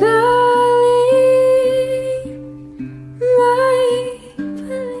sakaling may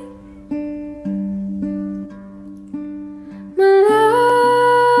balik. Malaya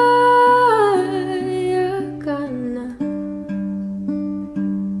ka na,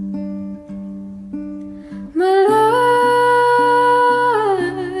 malaya.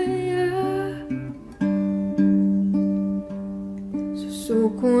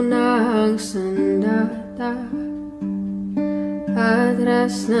 Susuko na ang sandata,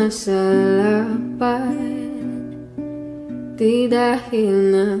 atras na sa lapad. Di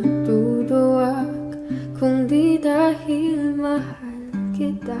dahil natuduwag, kundi dahil mahal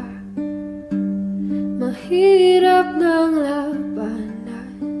kita. Mahirap ng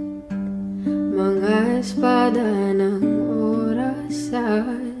labanan, mga espada ng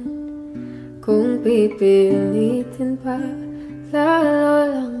orasan. Kung pipilitin pa,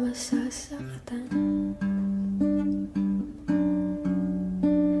 lalo lang masasaktan.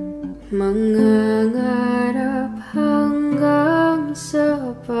 Mangangarap hanggang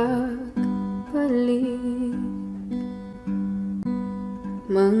sa pagbalik,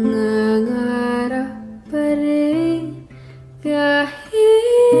 mangangarap pa rin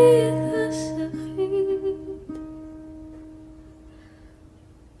kahit masakit.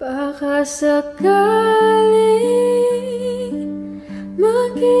 Baka sakaling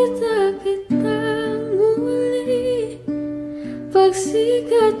makita kitang muli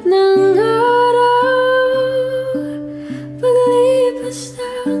pagsikat ng araw, paglipas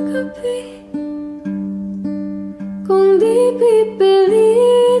ng gabi. Kung di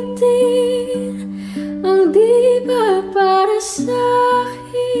pipilitin ang di ba para sa'kin,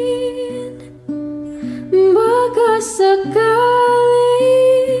 baka sakaling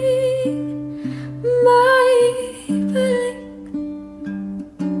may balik.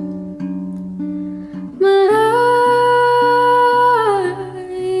 Malaya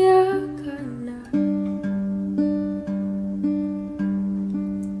ka na,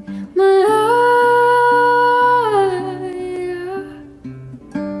 malaya.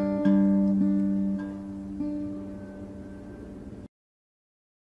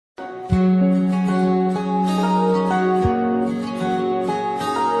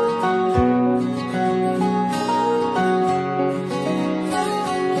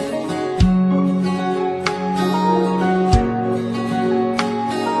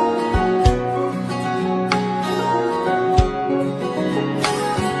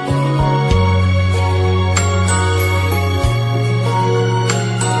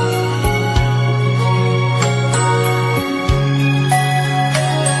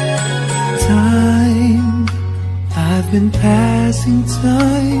 Time, I've been passing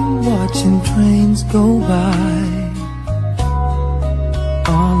time, watching trains go by.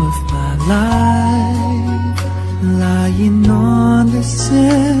 All of my life, lying on the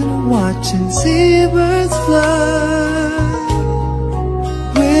sand, watching seabirds fly,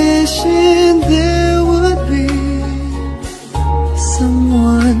 wishing there would be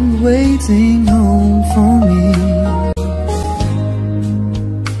someone waiting home for me.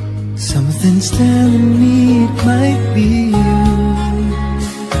 Something's telling me it might be you.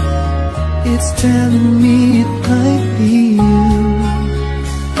 It's telling me it might be you.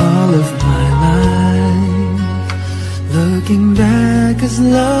 All of my life, looking back as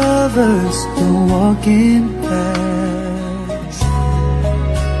lovers go walking past.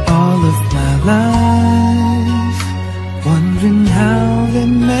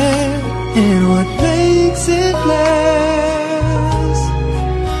 and what makes it last.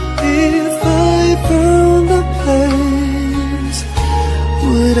 If I found the place,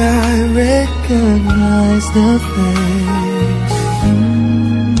 would I recognize the face?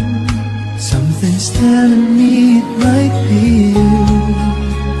 Something's telling me it might be you.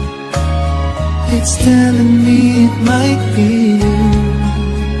 It's telling me it might be you.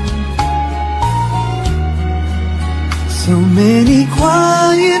 So many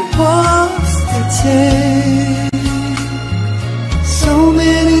quiet walks to take, so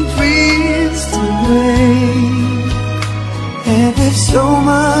many dreams to make, and with so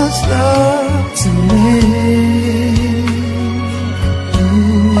much love to make.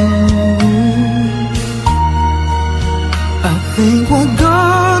 I think we're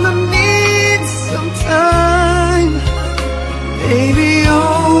gonna need some time, baby.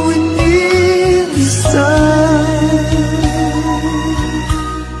 All we need is time,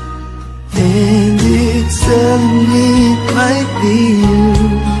 and it's telling me it might be you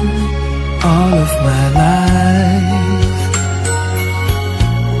all of my life.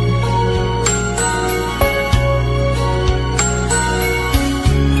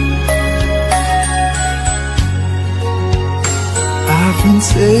 I've been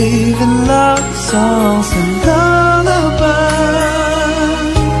saving love songs and lullabies,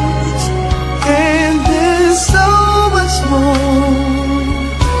 and there's so much more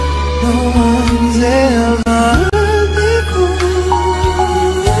no one's ever heard before.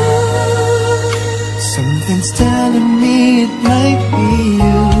 Something's telling me it might be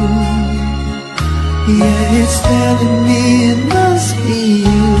you. Yeah, it's telling me it must be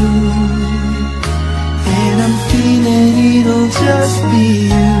you. And I'm feeling it'll just be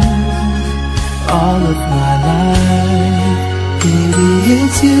you all of my life. Baby,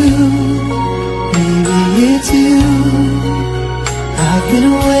 it's you. Baby, it's you. I've been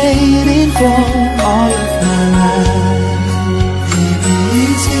waiting for all of my life. Baby,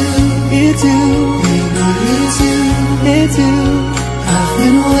 it's you. It's you. Baby, it's you. It's you. I've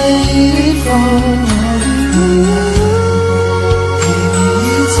been waiting for all of my life. Baby,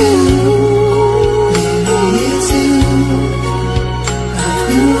 it's you.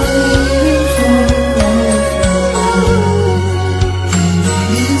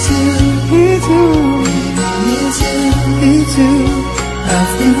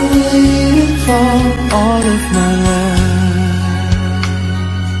 I've been waiting for all of my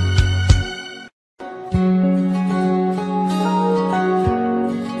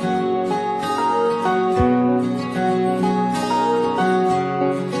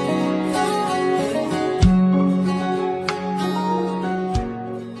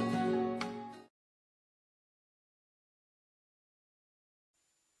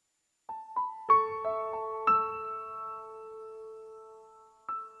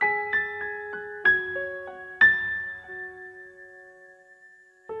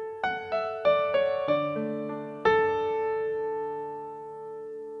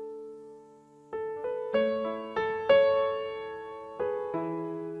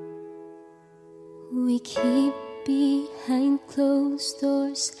We keep behind closed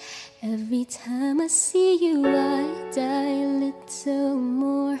doors. Every time I see you, I die a little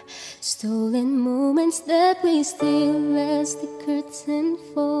more. Stolen moments that we steal as the curtain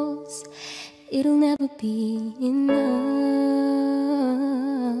falls. It'll never be enough.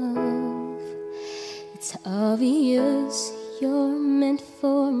 It's obvious you're meant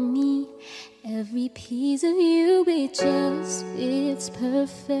for me. Every piece of you, it just fits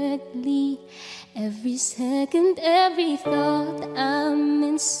perfectly. Every second, every thought, I'm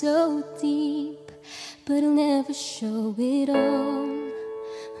in so deep, but I'll never show it on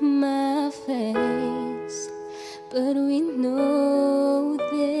my face. But we know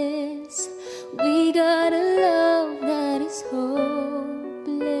this, we got a love that is hopeless.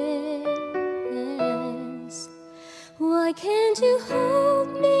 Why can't you hold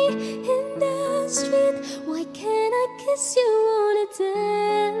me in the street? Why can't I kiss you on a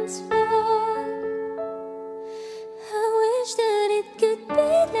dance floor? I wish that it could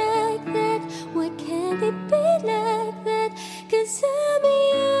be like that. Why can't it be like that? 'Cause I'm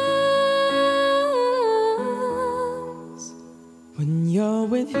yours. When you're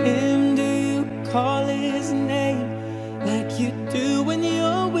with him, do you call his name like you do when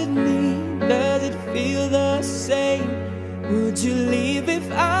you're with me? Does it feel the same? Would you leave if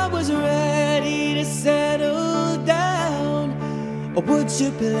I was ready to settle down? Or would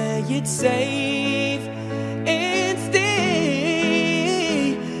you play it safe and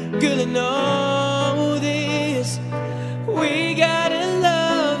stay? Girl, I know this, we got a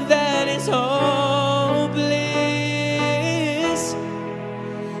love that is hopeless.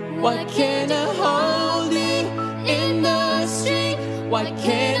 Why can't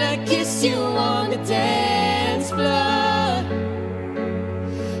can I kiss you on the dance floor?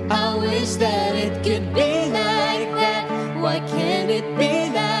 I wish that it could be like that. Why can't it be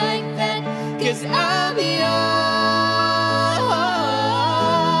like that? 'Cause I'm yours,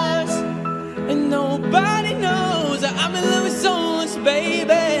 and nobody knows I'm in love with someone,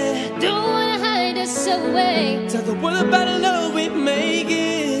 baby. Don't wanna hide us away. Tell the world about the love we're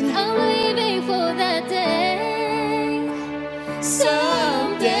making. I'm waiting for that day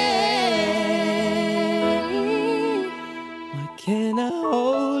someday. Why can't I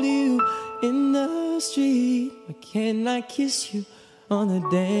hold you in the street? Why can't I kiss you on the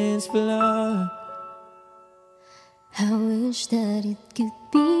dance floor? I wish that it could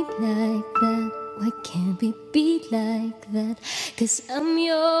be like that. Why can't we be like that? 'Cause I'm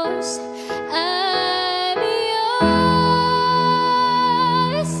yours, I'm yours.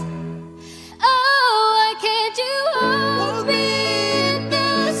 Oh, why can't you hold me in the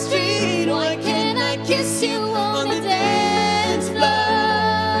street? Why can't I kiss you on the dance floor?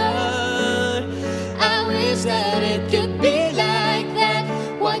 I wish that it could be like that.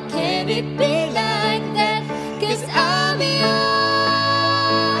 Why can't it be like that? 'Cause I'm yours.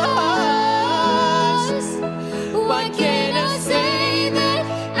 Why can't I say that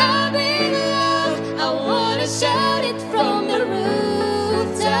I'm in love? I wanna shout it from the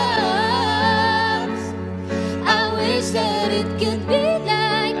rooftops. I wish that it could be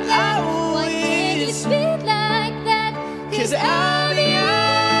like that. Why can't it be like that? 'Cause I'm yours.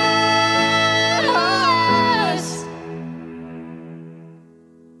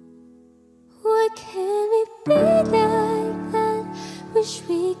 Why can't we be like that? Wish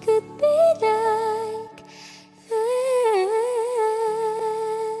we could be like that.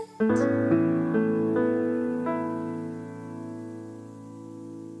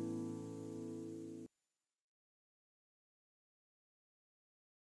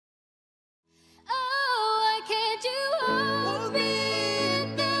 Oh, why can't you hold me in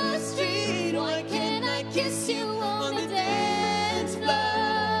the street? Why can't I kiss you on the dance floor?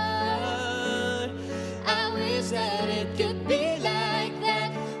 I wish that it could be like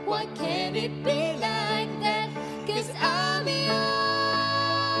that. Why can't it be like that? 'Cause I'm yours.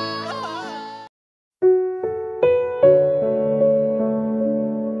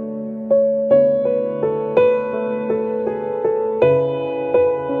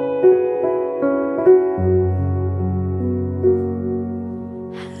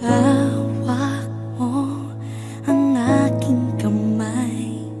 Hawak mo ang aking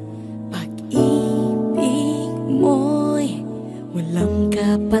kamay. Pag-ibig mo'y walang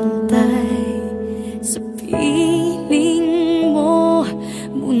kapantay. Sa piling mo,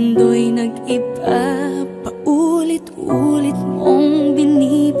 mundo'y nag-iba. Paulit-ulit mong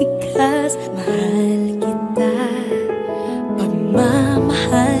binibigkas. Mahal kita,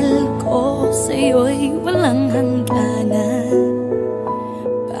 pagmamahal ko sa'yo'y walang hangganan.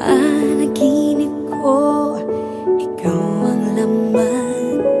 Panaginip ko, ikaw ang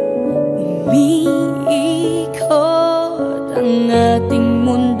laman. Umiikot ang ating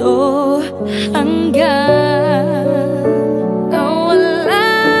mundo hanggang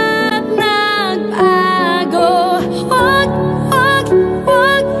nawalang nagbago. Huwag, huwag,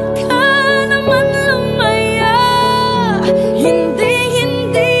 huwag ka naman lumaya. Hindi,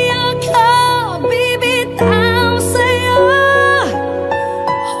 hindi ako bibitaw sa'yo.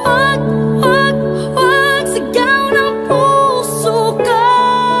 Huwag, huwag, huwag sigaw ng puso ko.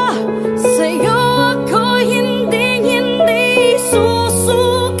 Sa'yo ako hindi, hindi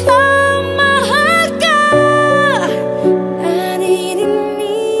susuka. Mahal ka.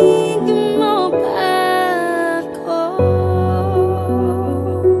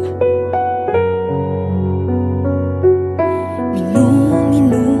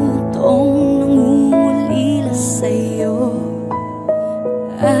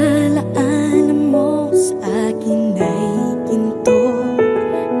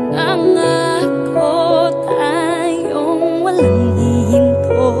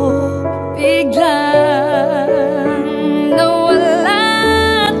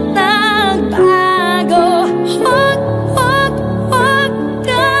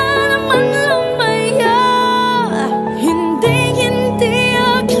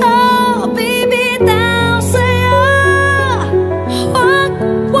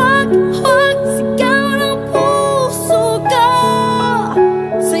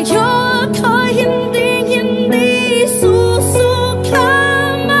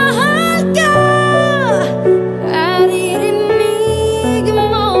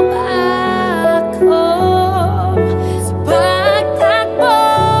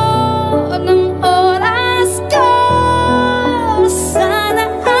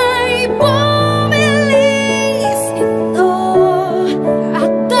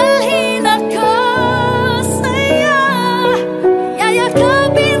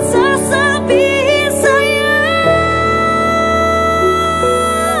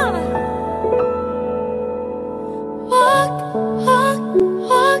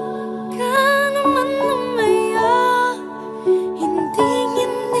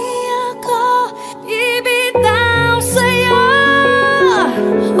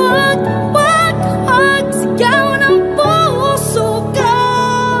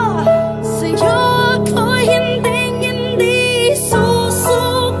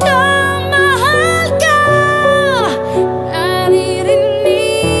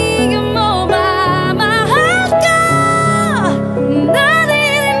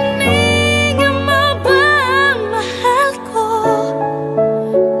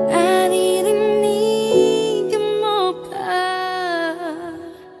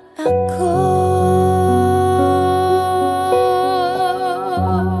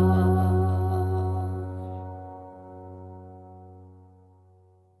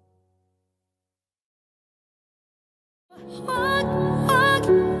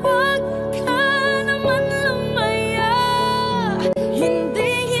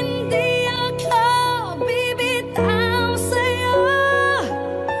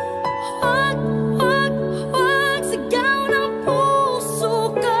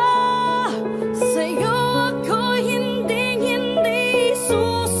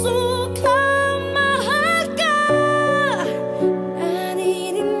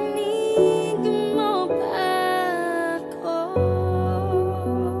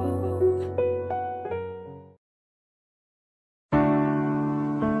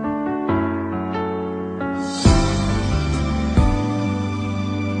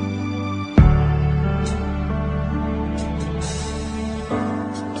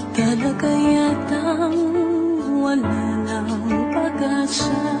 kaya tang wala ng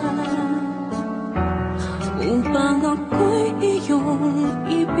pag-asa upang ako'y iyong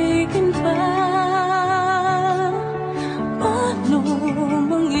ibigin pa. Paano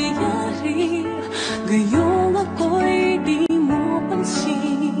mangyayari gayong ako'y di mo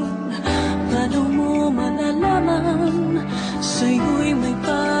pansin? Paano mo malalaman sa'yo'y may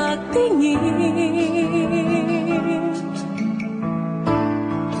pagtingin?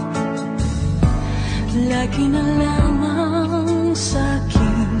 Lagi na lamang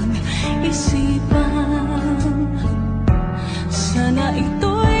sa'king isipan, sana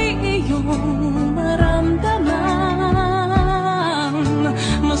ito'y iyong maramdaman.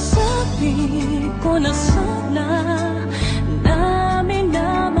 Masabi ko na sana na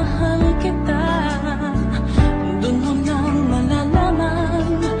minamahal kita. Doon mo nang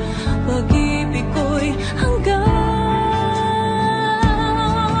malalaman pag-ibig ko'y hanggang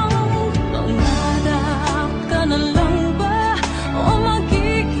pangarap ka na lang ba o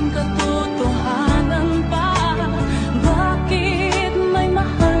magiging katotohanan pa? Bakit may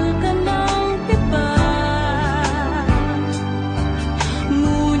mahal ka ng iba?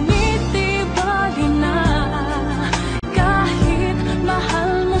 Ngunit di bali na kahit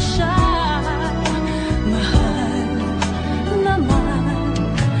mahal mo siya. Mahal naman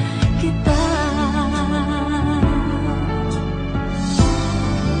kita.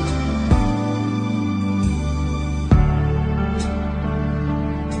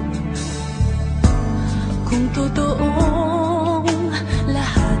 Kung totoong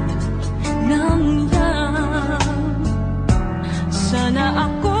lahat ng yan,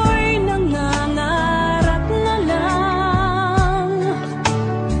 sana ako'y nangangarap na lang.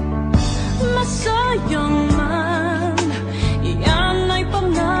 Masayang man, yan ay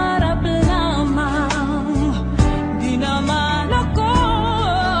pangarap lamang. Di naman ako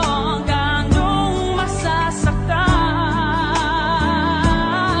ganong masasaktan.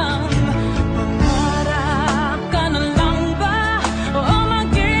 Pangarap ka na lang ba o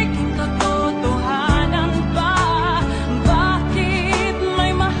magiging katotohanan pa? Bakit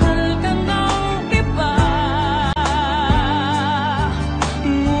may mahal ka ng iba?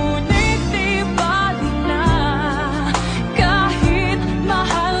 Ngunit di bali na kahit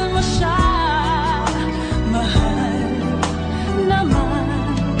mahal mo siya. Mahal naman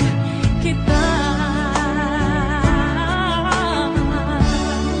kita.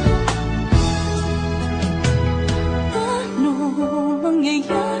 Paano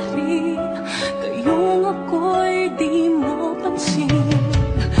mangyayari gayong ako'y di mo pansin?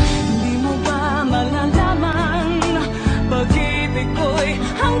 Di mo ba malalaman pag-ibig ko'y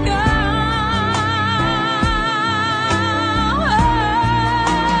hanggang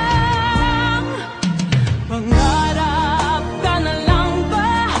pangarap ka na lang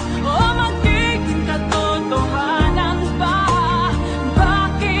ba o magiging katotohanan pa?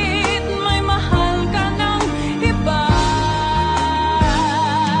 Bakit may mahal ka ng iba?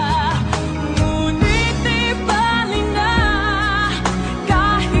 Ngunit di bali na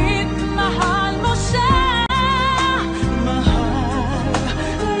kahit mahal mo siya. Mahal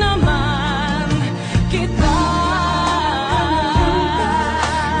naman kita.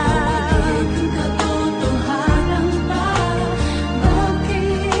 Magiging katotohanan pa?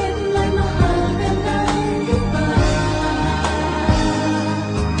 Bakit may mahal ka ng iba?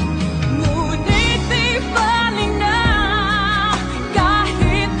 Ngunit di bali na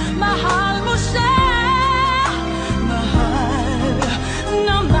kahit mahal mo siya. Mahal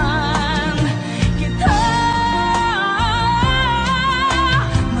naman kita.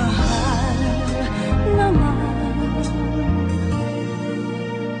 Mahal naman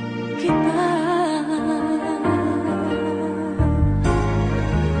kita.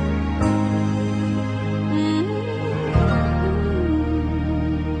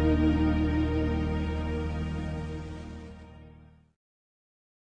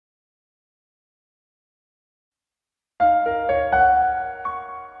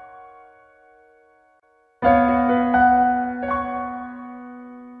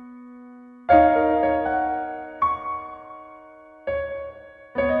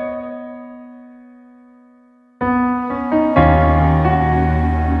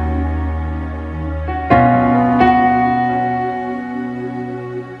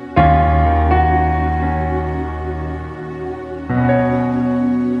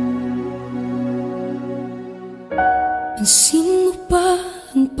 Pansin mo ba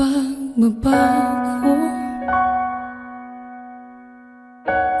ang pagbabago?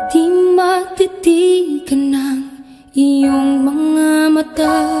 Di matitigan ng iyong mga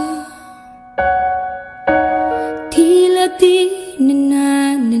mata. Tila di na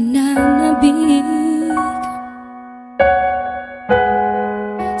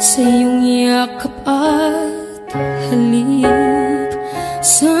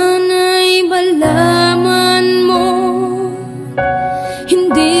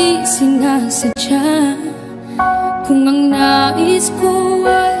sinasadya. Kung ang nais ko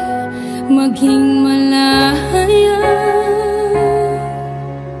ay maging malaya,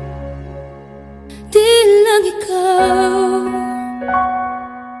 di lang ikaw,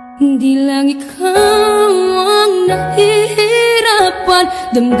 di lang ikaw ang nahihirapan.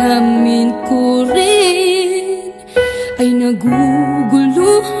 Damdamin ko rin ay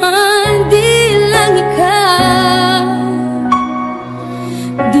naguguluhan. Di lang ikaw,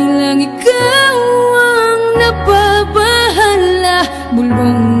 di lang ikaw ang nababahala.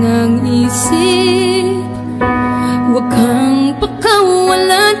 Bulong ng isip, huwag kang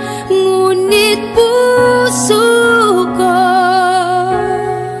pakawalan. Ngunit puso ko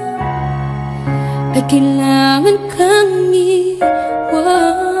ay kailangan kang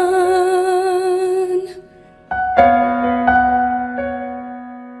iwan.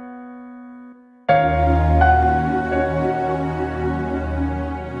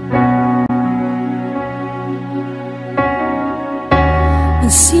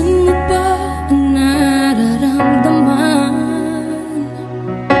 Sino ba ang nararamdaman?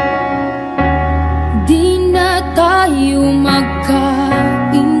 Di na tayo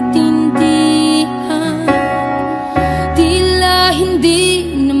magkaintindihan. Tila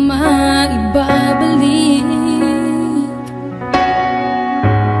hindi na maibabalik.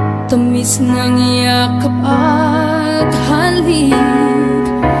 Tamis ng yakap at halik.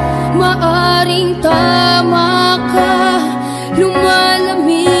 Maaring tama ka,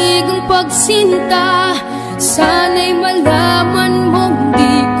 lumalamig ang pagsinta. Sana'y malaman mong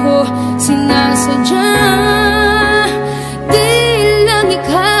di ko sinasadya. Di lang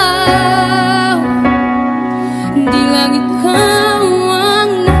ikaw, di lang ikaw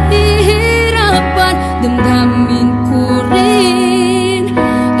ang nahihirapan. Damdamin ko rin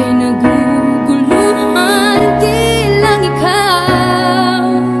ay naguguluhan. Di lang ikaw,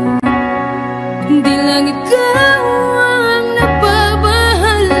 di lang ikaw ang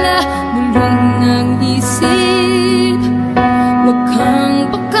nababahala. Bulong ng isip, huwag kang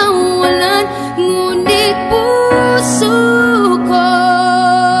pakawalan. Ngunit puso ko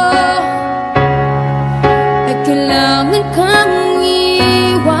ay kailangan kang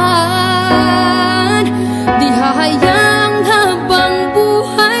iwan. Di hahayang habang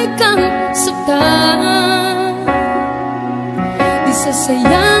buhay kang saktan. Di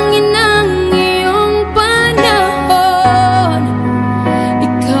sasayangin ang iyong panahon.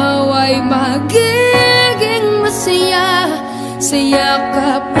 Ikaw ay magiging masaya sa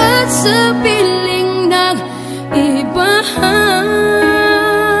yakap at sa piling ng iba.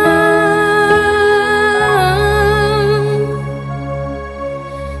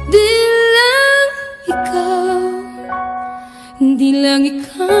 Di lang ikaw, di lang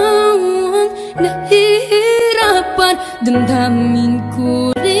ikaw ang nahihirapan. Damdamin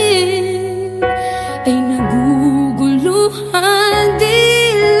ko rin ay naguguluhan. Di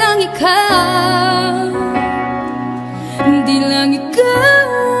lang ikaw, di lang ikaw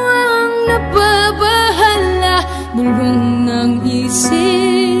ang nababahala. Bulong ng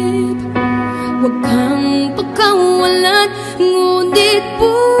isip, huwag kang pakawalan. Ngunit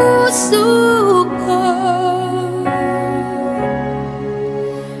puso ko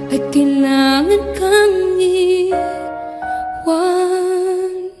ay kailangan kang iwan.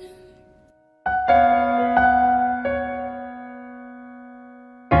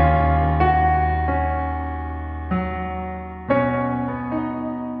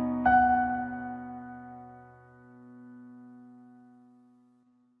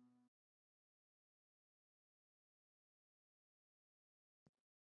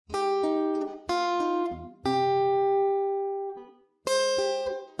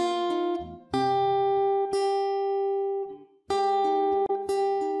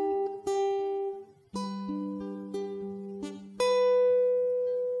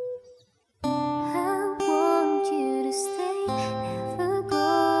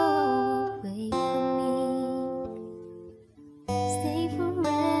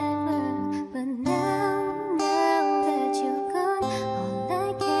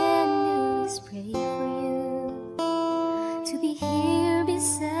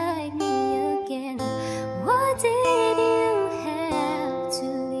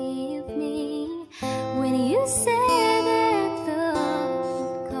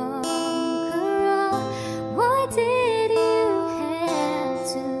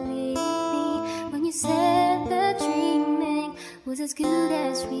 Was as good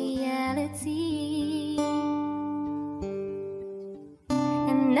as reality.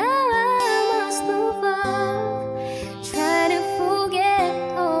 And now I must move on, try to forget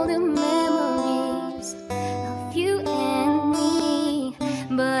all the memories of you and me.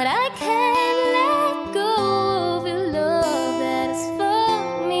 But I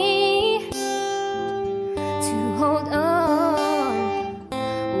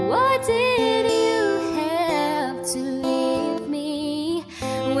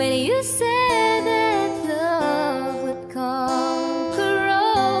said that love would conquer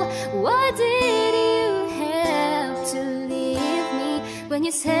all, why did you have to leave me when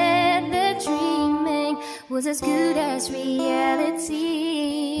you said that dreaming was as good as reality?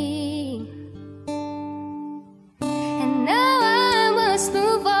 And now I must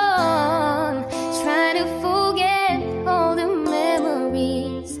move on, trying to forget all the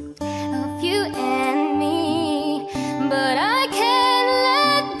memories of you and me, but I can't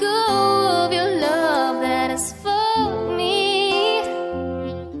let go of your love that has fought me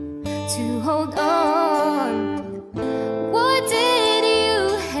to hold on. Why did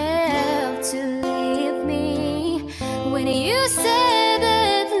you have to leave me when you said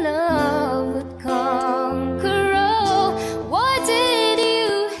that love would conquer all? Why did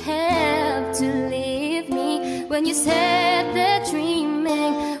you have to leave me when you said that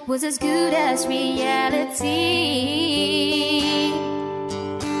dreaming was as good as reality?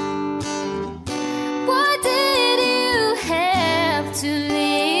 Why did you have to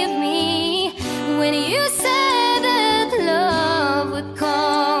leave me when you said that love would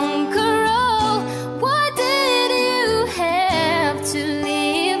conquer all? Why did you have to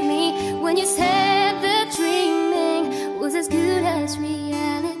leave me when you said that dreaming was as good as reality?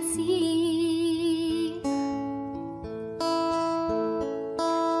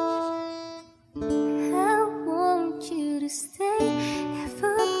 I want you to stay,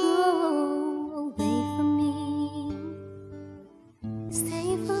 never go away from me.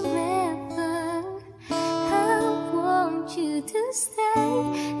 Stay forever. I want you to stay,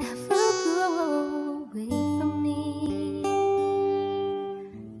 never go away from me.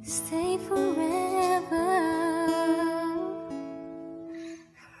 Stay forever.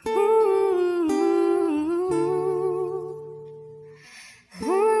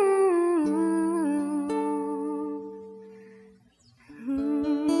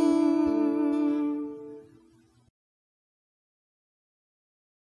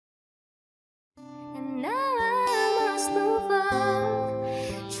 And now I must move on,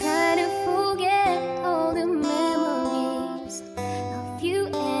 try to forget all the memories of you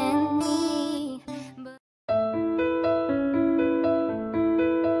and me.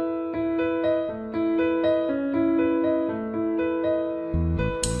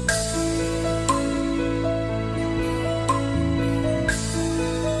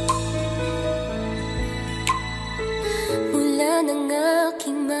 Mula ng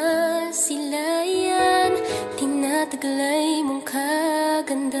aking masilayan, tinataglay mong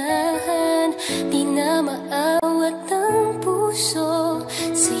kagandahan. Di na maawat ang puso,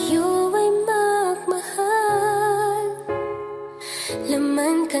 sa'yo ay magmahal.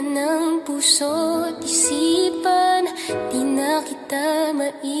 Laman ka ng puso't isipan, di na kita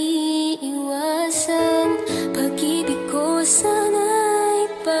maiiwasan. Pag-ibig ko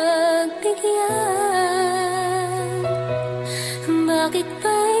sana'y pagbigyan. Bakit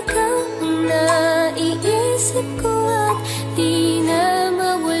ba ikaw ang naiisip ko at di na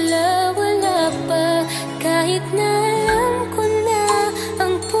mawala-wala pa? Kahit na alam ko na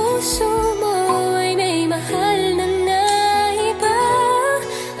ang puso mo ay may mahal na iba.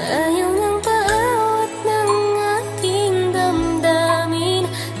 Ayaw nang paawat ng aking damdamin,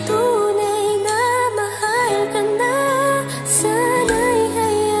 tunay na mahal ka na. Sana'y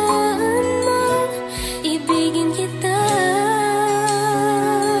hayaan mong ibigin kita.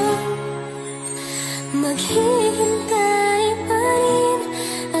 Maghihintay pa rin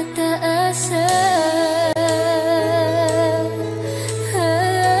at aasa.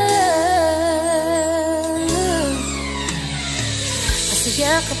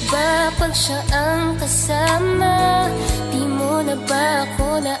 Masaya ka ba pag siya ang kasama? Di mo na ba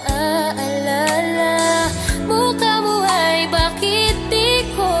ako naaalala? Mukha mo ay bakit di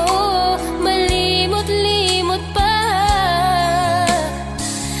ko malimot-limot pa?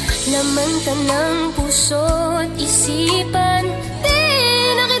 Laman ka ng puso't isipan, di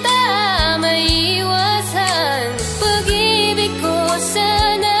na kita maiiwasan. Pag-ibig ko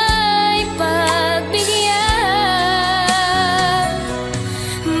sana'y pagbigyan.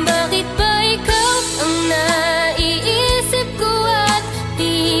 Bakit ba ikaw ang naiisip ko at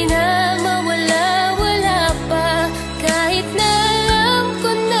di na mawala-wala pa? Kahit na alam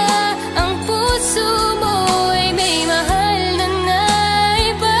ko na ang puso mo ay may mahal na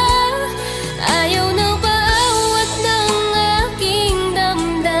iba. Ayaw nang paawat ng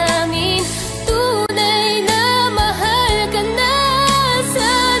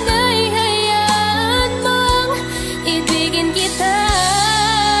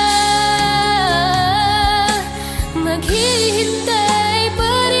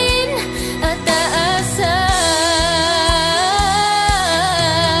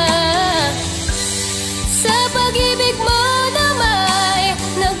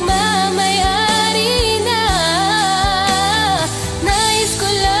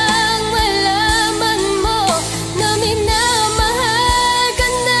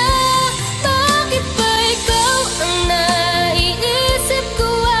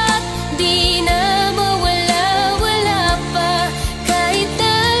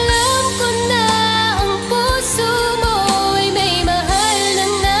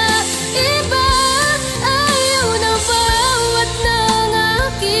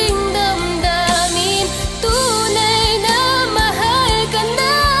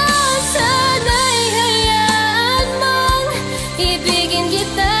ibigin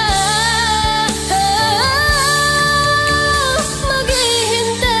kita.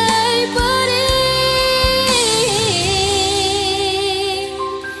 Maghihintay pa rin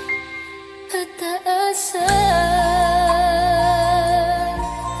at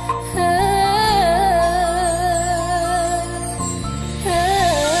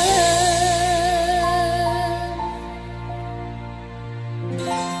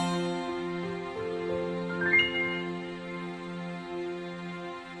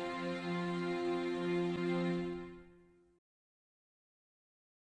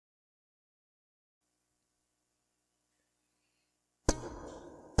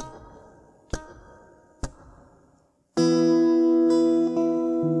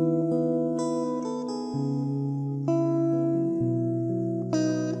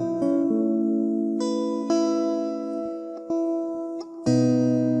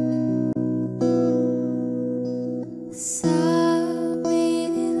sabi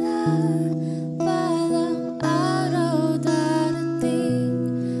nila balang araw darating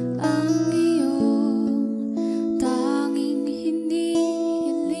ang iyong tanging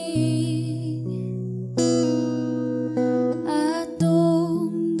hinihiling. At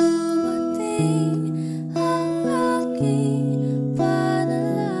nung dumating ang aking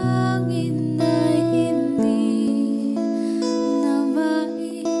panalangin ay hindi na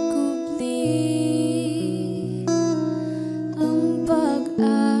maikubli ang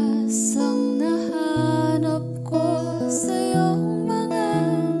pag-asang nahanap ko sa iyong mga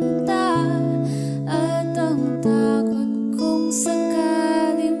mata at ang takot kong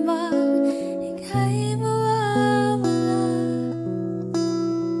sakali mang ika'y mawawala.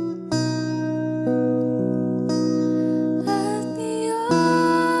 At ngayon,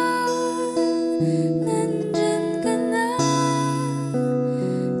 nandyan ka na,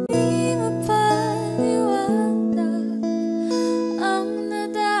 di mapaliwanag ang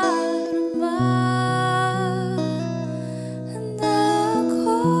nadarama. Handa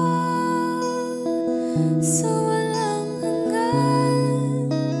ako sa walang hanggan,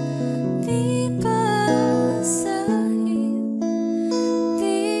 di pasahin,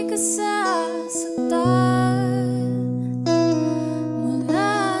 di ka sasaktan.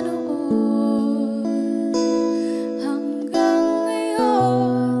 Mula noon hanggang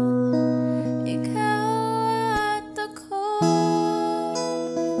ngayon, ikaw at ako.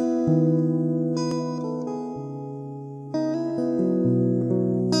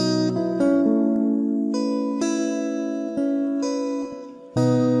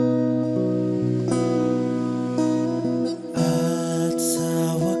 At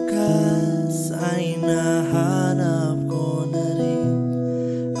sa wakas ay nahanap ko na rin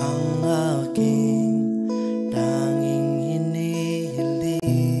ang aking tanging hinihiling.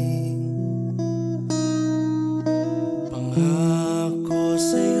 Pangako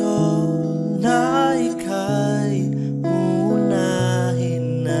sa'yo na ika'y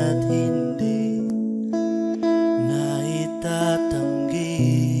uunahin at hindi na itatanggi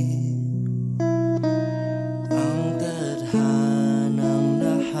ang tadhanang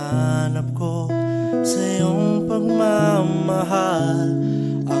nahanap ko sa iyong pagmamahal,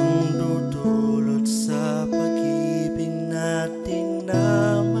 ang dudulot sa pag-ibig natin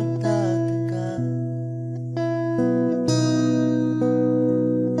na matatagal.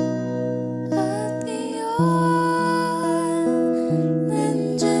 At ngayon,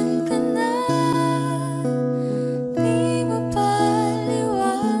 nandyan ka na, di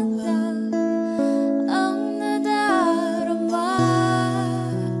mapaliwanag ang nadarama.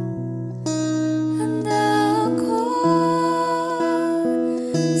 Handa ako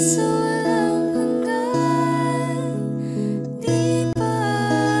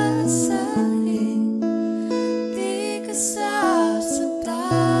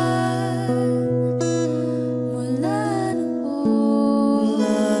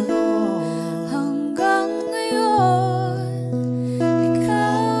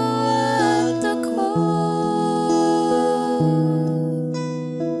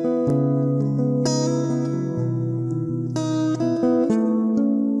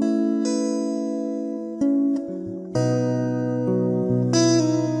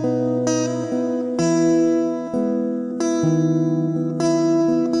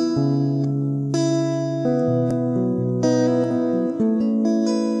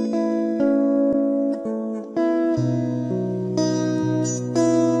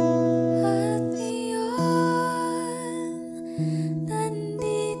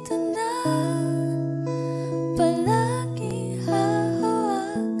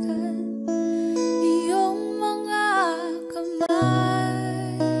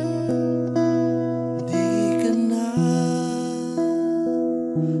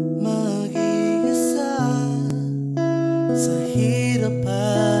mag-iisa sa hirap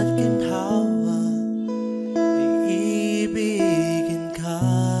at ginhawa, iibigin ka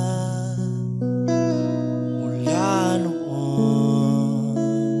mula noon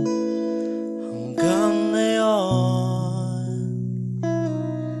hanggang ngayon.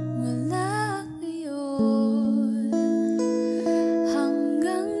 Mula ngayon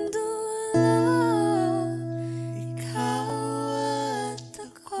hanggang dulo, ikaw at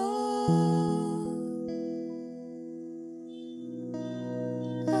ako.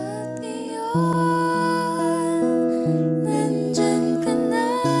 At ngayon, nandyan ka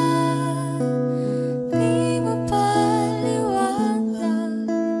na, di mapaliwanag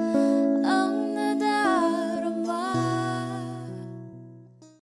ang nadarama.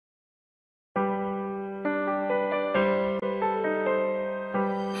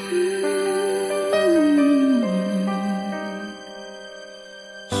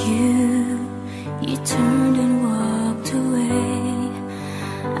 You turned and walked away.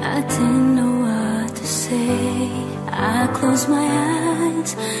 I didn't know what to say. I closed my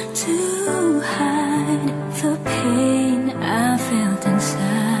eyes to hide the pain I felt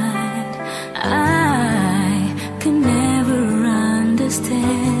inside. I could never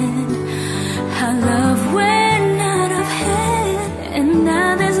understand how love went out of hand, and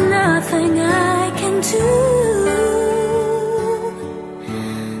now there's nothing I can do.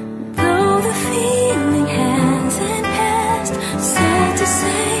 Though the feeling hasn't passed, sad to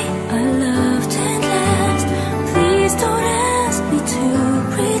say our love didn't last. Please don't ask me to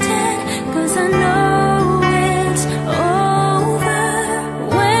pretend, 'cause I know it's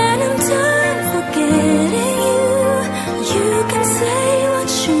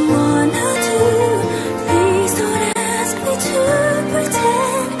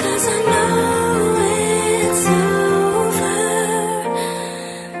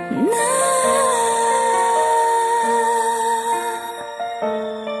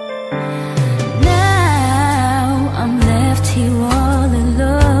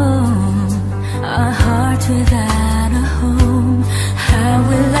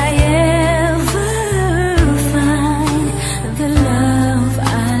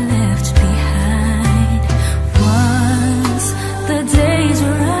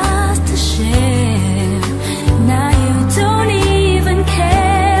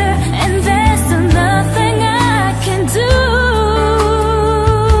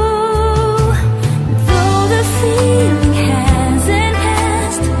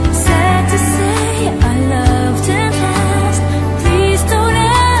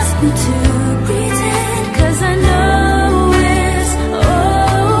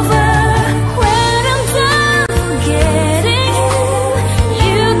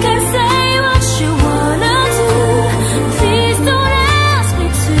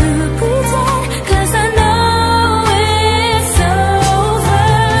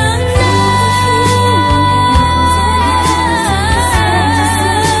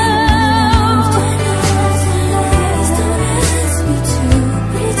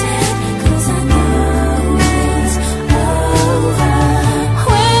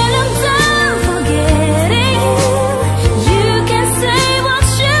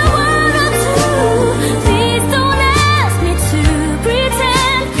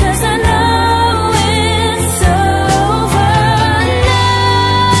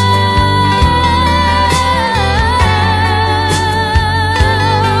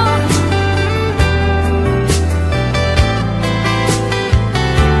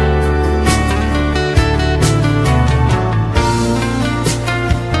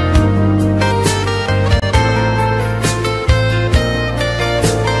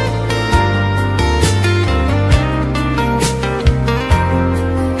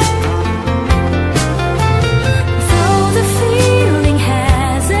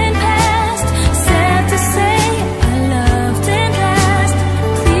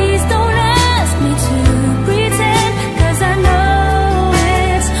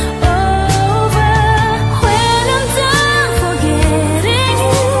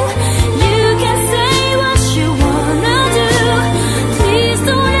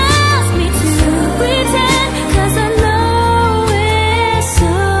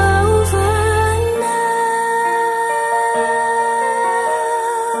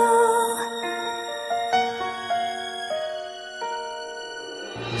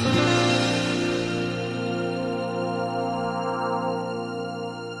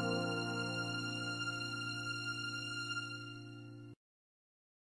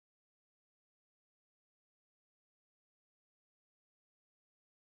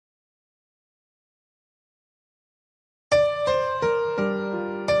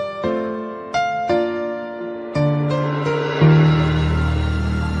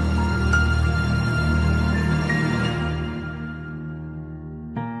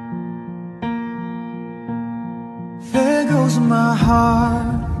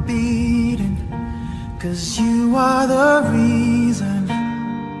heart beating, 'cause you are the reason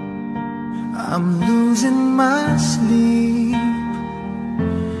I'm losing my sleep.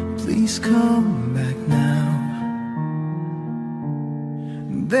 Please come back now.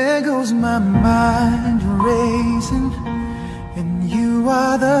 There goes my mind racing, and you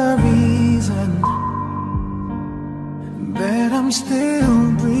are the reason that I'm still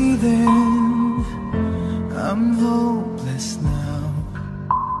breathing. I'm hopeless now.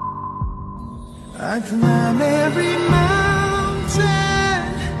 I climb every mountain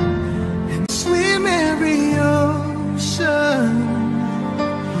and swim every ocean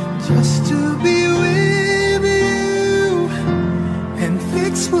just to be with you and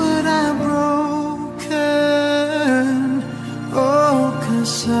fix what I've broken. Oh,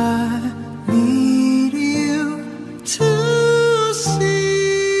 'cause I need you to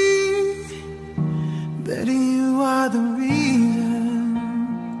see that you are the reason.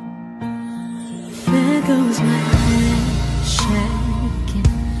 There goes my head shaking,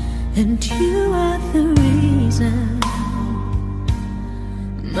 and you are the reason.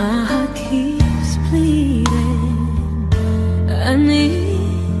 My heart keeps bleeding. I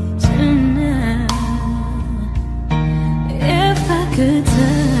need you now. If I could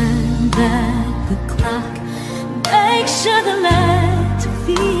turn back the clock, make sure the light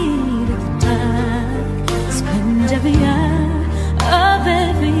feed of time, spend every hour of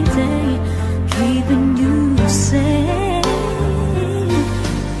every day keeping you safe.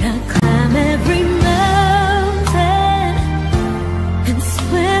 I climb every mountain and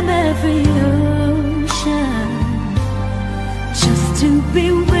swim every ocean just to be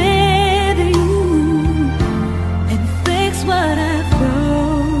with you and fix what I've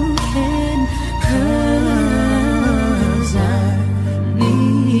broken. 'Cause I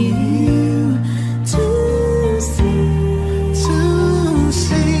need you to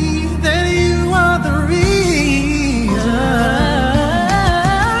see that you are the reason.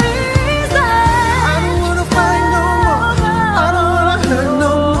 I don't wanna fight no more. I don't wanna hurt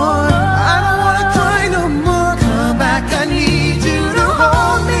no more. I don't wanna cry no more. Come back, I need you to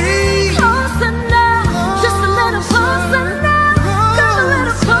hold me. Closer now, just a little closer now. Come a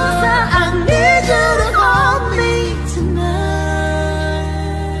little closer, I need you to hold me tonight.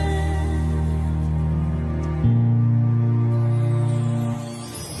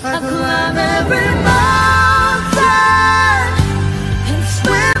 I climb every mountain and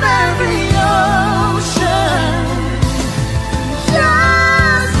swim every ocean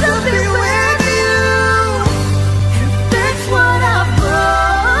just to be with you and fix what I've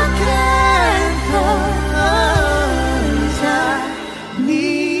broken. 'Cause I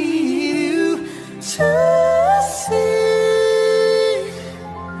Need you to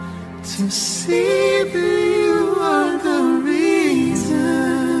see that you are the reason.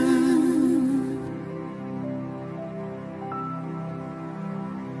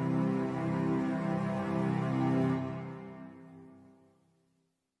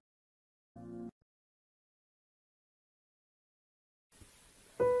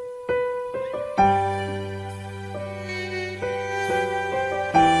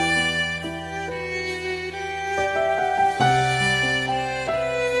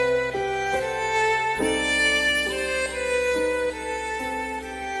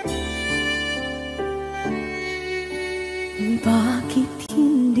 bakit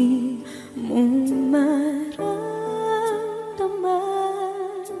hindi mo maramdaman?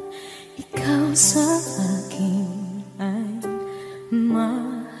 Ikaw sa akin ay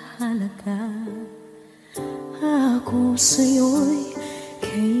mahalaga. Ako sa'yo'y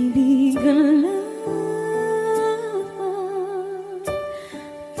kaibigan lang.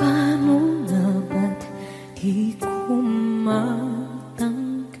 Paano nga ba't di ko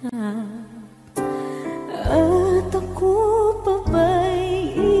matanggap? At ako pa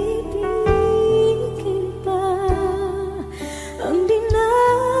ba'y ibigin pa? Ang di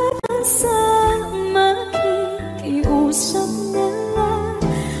naranasan, makikiusap na lang.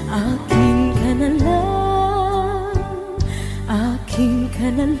 Akin ka na lang, akin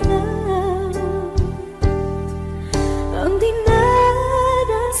ka na lang. Ang di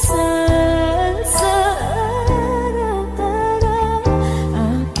naranasan sa araw-araw.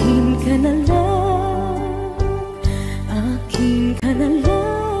 Akin ka na lang, akin ka na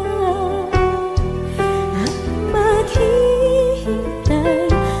lang. At maghihintay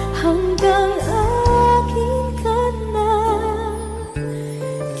hanggang akin ka na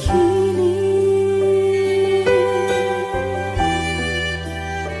kinig.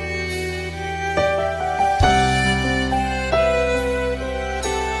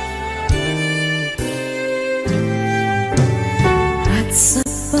 At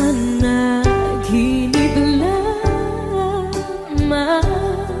panaginip lamang,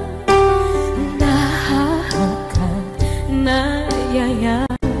 nahahangkan, nayayakap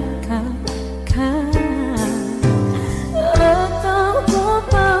ka. At ako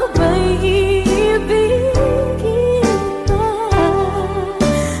pa ba'y iibigin pa?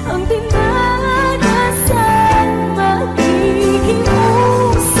 Ang dinadasan,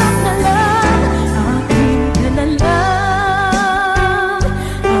 makikiusap na lang. Akin ka na lang,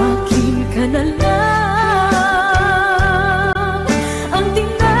 akin ka na lang. Ang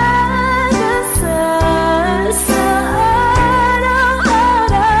dinadasal sa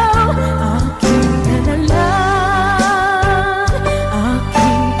araw-araw. Akin ka na lang,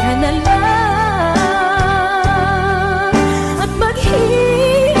 akin ka na lang. At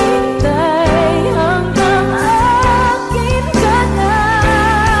maghihintay hanggang akin ka na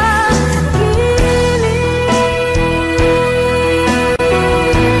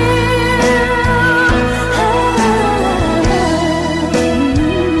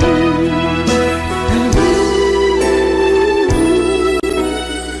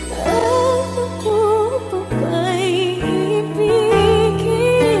Ako pa ba'y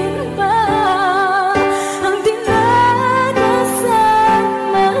ibigin pa? Ang dinadasan,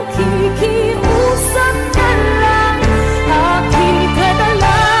 makikiusap na lang. Akin ka na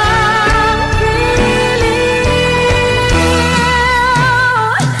lang,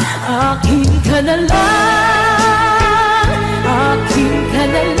 akin ka na lang, akin ka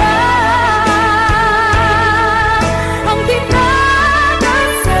na lang. Ang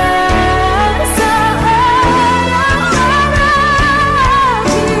dinadasal sa araw-araw.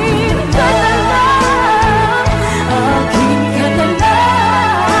 Akin ka na lang, akin ka na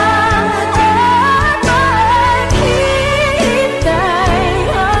lang. At maghihintay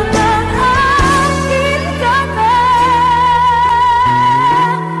hanggang akin ka na.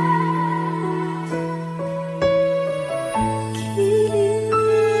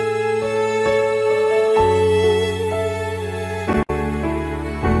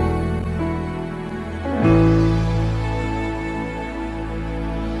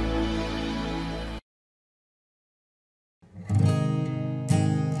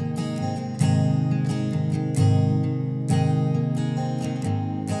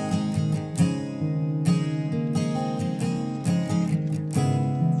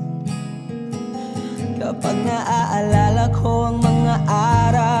 Kapag naaalala ko ang mga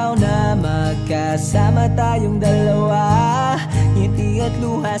araw na magkasama tayong dalawa, ngiti at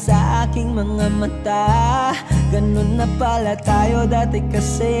luha sa aking mga mata. Ganun na pala tayo dati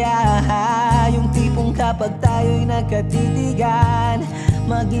kasaya. Yung tipong kapag tayo'y nagkatitigan,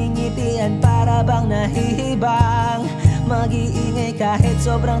 magingitian para bang nahihibang. Mag-iingay kahit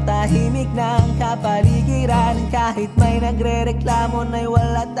sobrang tahimik ng kapaligiran. Kahit may nagre-reklamo na'y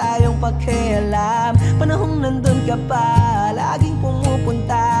wala tayong pakialam. Panahong nandun ka pa, laging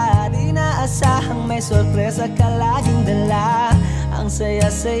pumupunta. Di naasahang may sorpresa ka laging dala. Ang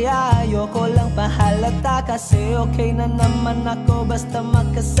saya-saya, ayoko lang pahalata. Kasi okay na naman ako basta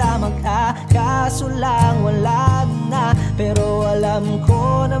magkasama ka. Kaso lang wala na, pero alam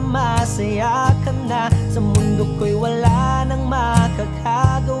ko na masaya ka na. Sa mundo ko'y wala nang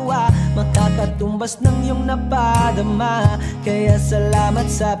makakagawa, makakatumbas ng iyong napadama. Kaya salamat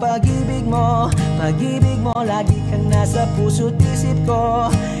sa pag-ibig mo. Pag-ibig mo, lagi kang nasa puso't isip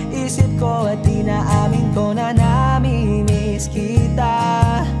ko. Isip ko at inaamin ko na namimiss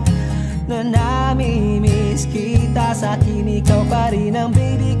kita. Na namimiss kita. Sa akin ikaw pa rin ang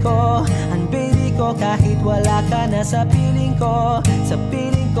baby ko. Ang baby ko kahit wala ka na sa piling ko. Sa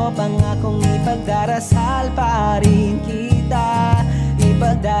piling ko pangakong ipagdarasal pa rin kita.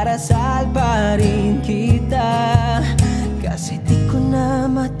 Ipagdarasal pa rin kita. Kasi di ko na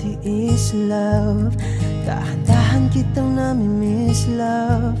matiis love. Dahan-dahan kitang namimiss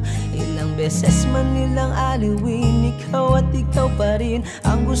love. Ilang beses man nilang aliwin, ikaw at ikaw pa rin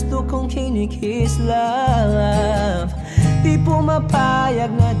ang gusto kong kinikiss love. Di pumapayag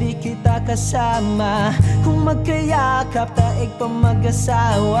na di kita kasama. Kung magkayakap taig pa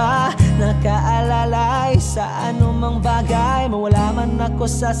mag-asawa. Nakaalalay sa anumang bagay. Mawala man ako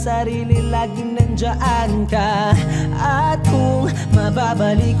sa sarili, laging nandyan ka. At kung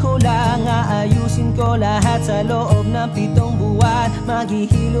mababalik ko lang, aayusin ko lahat sa loob ng 7 buwan.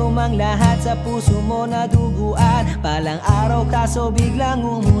 Maghihilom ang lahat sa puso mo na duguan. Palang araw kaso biglang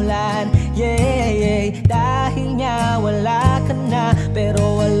umulan. Yeah, dahil nga wala ka na,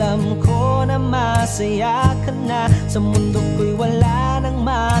 pero alam ko na masaya ka na. Sa mundo ko'y wala nang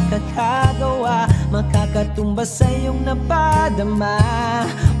makakagawa, makakatumbas sa iyong napadama.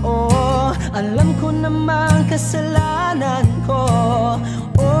 Oh, alam ko naman kasalanan ko.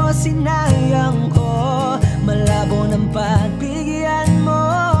 sinayang ko. Malabo ng pagbigyan mo,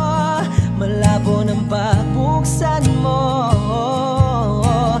 malabo ng pagbuksan mo.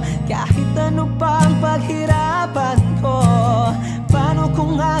 Kahit ano pang paghirapan ko, paano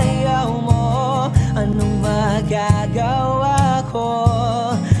kung ayaw mo? Anong magagawa ko?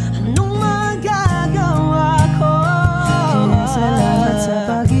 Anong magagawa ko? Kaya salamat sa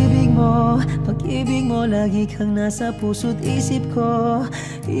pag-ibig mo. Pag-ibig mo, lagi kang nasa puso't isip ko.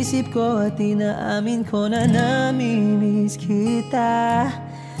 Isip ko at inaamin ko na namimiss kita.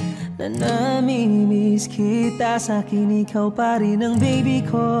 Na namimiss kita. Sa'kin ikaw pa rin ang baby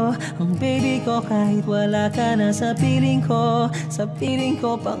ko. Ang baby ko kahit wala ka na sa piling ko. Sa piling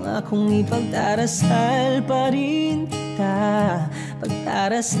ko pangakong ipagdarasal pa rin kita.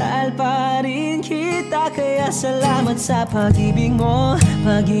 Pagdarasal pa rin kita. Kaya salamat sa pag-ibig mo.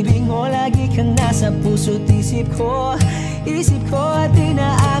 Pag-ibig mo, lagi kang nasa puso't isip ko. Isip ko at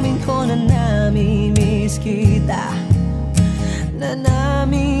inaamin ko na namimiss kita. Na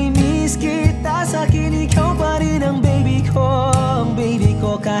namimiss kita. Sa'kin ikaw pa rin ang baby ko. Ang baby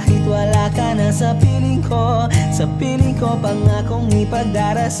ko kahit wala ka na sa piling ko. Sa piling ko pangakong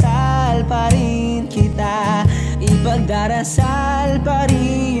ipagdarasal pa rin kita. Ipagdarasal pa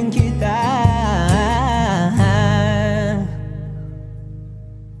rin kita.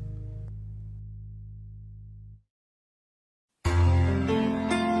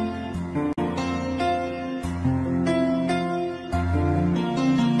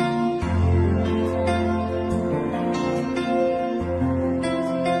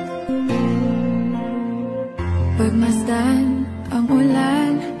 Pagmasdan ang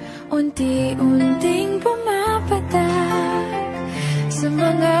ulan, unti-unting pumapatak sa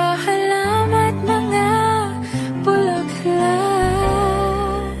mga halaman, mga bulaklak.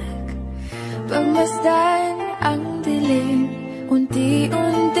 Pagmasdan ang dilim,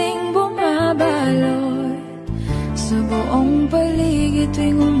 unti-unting bumabalot sa buong paligid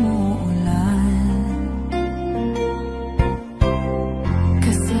tuwing umuulan.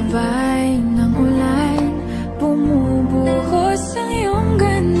 Kasabay ng ulan, bumubuhos ang iyong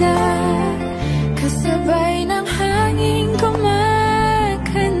ganda. Kasabay ng hangin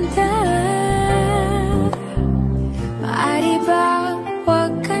kumakanta. Maaari ba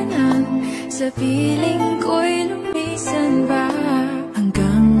huwag ka nang sa piling ko'y lumisan ba?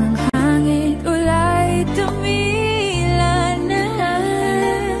 Hanggang ang hangin ulay tumila na.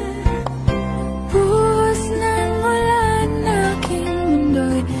 Buhos ng ulan, aking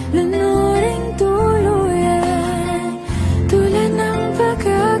mundo'y lunuring tuluyan. Tulad ng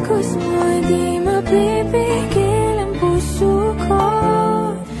pagkagos mo, di mapipigil ang puso ko.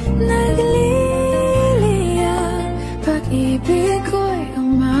 Nagliliyab, pag-ibig ko'y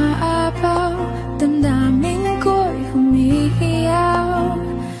umaapaw, damdamin ko'y humihiyaw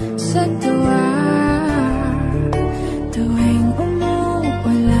sa tuwa. Tuwing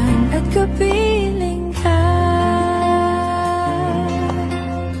umuulan at kapiling ka.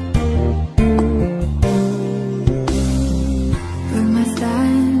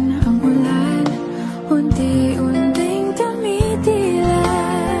 Pagmasdan ang ulan, unti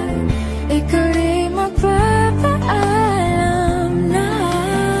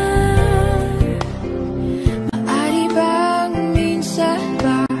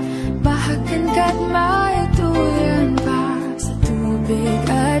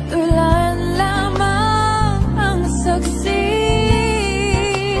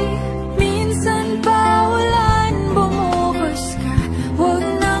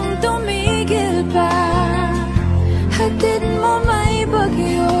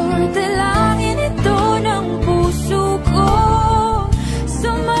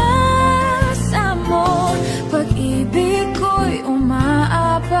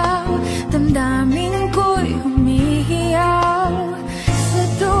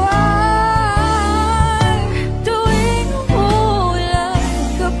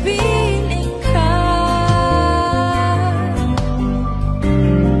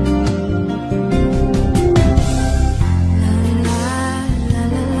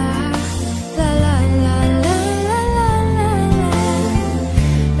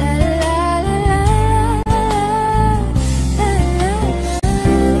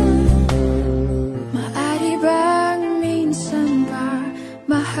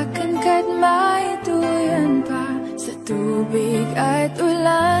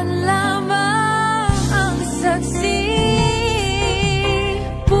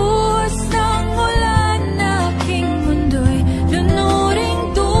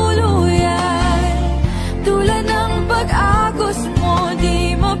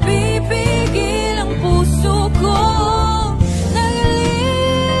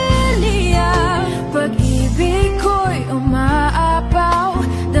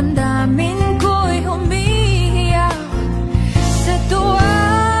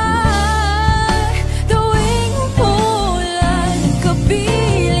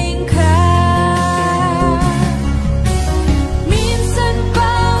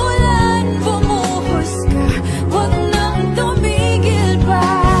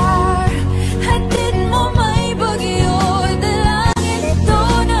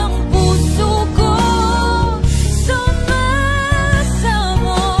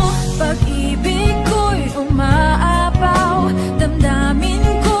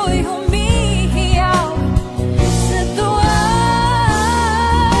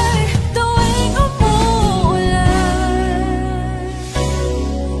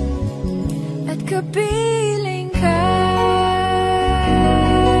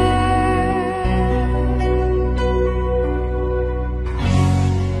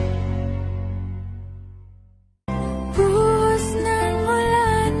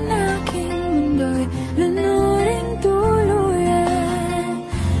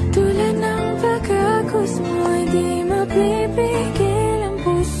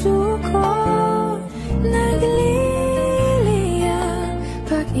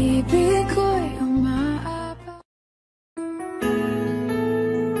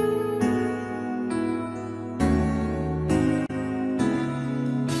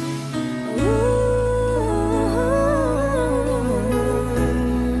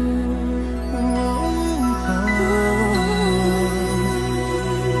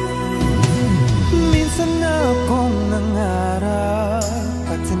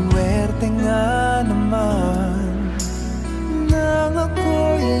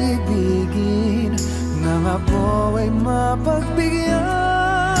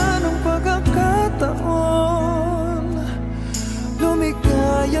bigyan ng pagkakataon,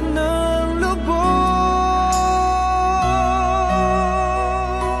 lumikaya ng lubos.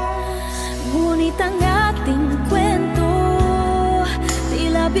 Ngunit ang ating kwento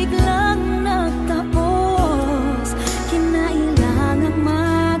tila biglang nagtapos. Kinailangang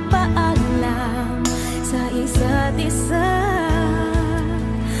magpaalam sa isa't isa.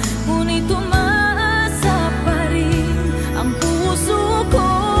 Ngunit umaasa pa rin ang puso ko,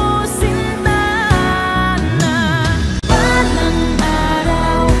 sinta, na balang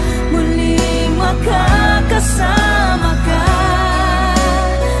araw muling makakasama ka.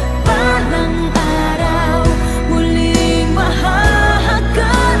 Balang araw muling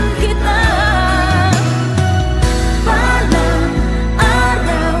mahahagan kita. Balang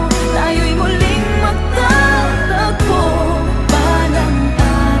araw tayo'y muling magtatagpo. Balang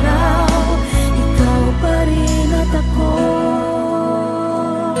araw ikaw pa rin at ako.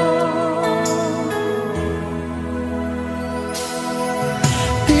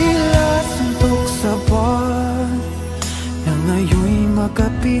 Tila suntok sa buwan na ngayon'y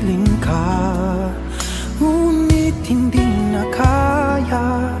makapiling ka, ngunit hindi na kaya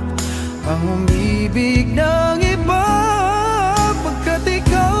ang umibig ng iba, pagkat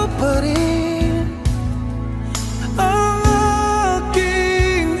ikaw pa rin ang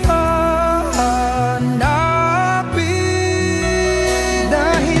aking hahanapin.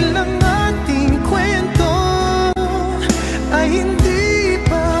 Dahil ang ating kwento ay hindi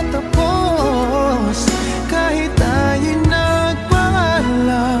pa tapos, kahit tayo'y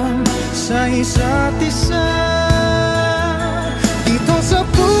nagpaalam sa isa't isa. Dito sa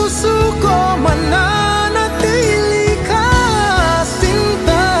puso ko mananatili ka,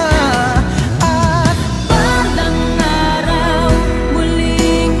 sinta. At Balang araw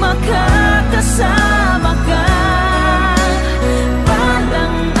muling makakasama ka.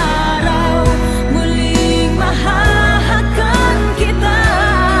 Balang araw muling mahahagan kita.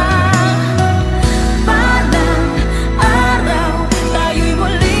 Balang araw tayo'y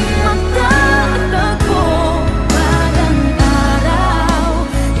muling magtatagpo. Balang araw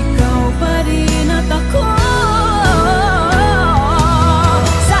ikaw pa rin at ako.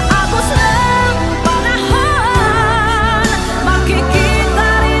 Sa agos ng panahon makikita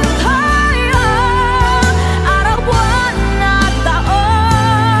rin tayo. Araw, buwan at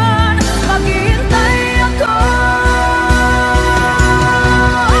taon maghihintay ako.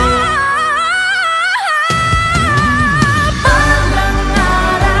 Balang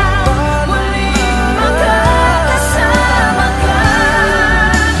araw muling makakasama ka.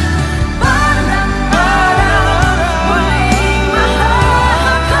 Balang araw muling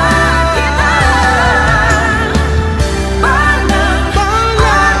mahahagan kita. Balang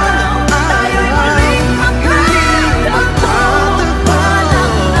araw tayo'y muling magtatagpo.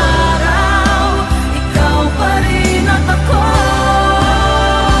 Balang araw ikaw pa rin at ako.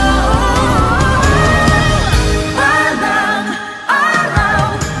 Balang araw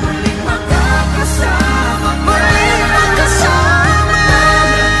muling magkakasama. Muling magkasama.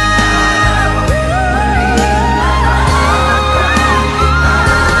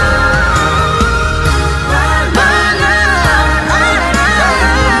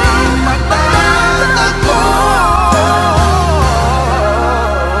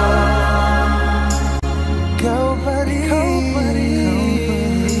 ikaw pa rin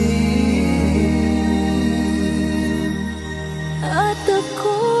At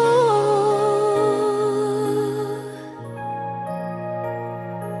ako.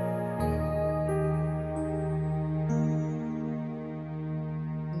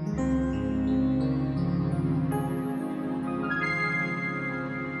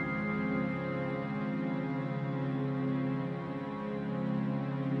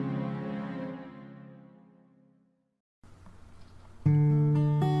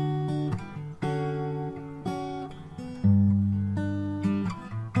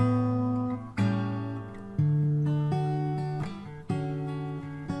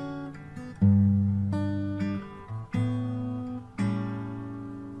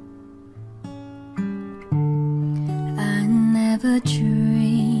 I never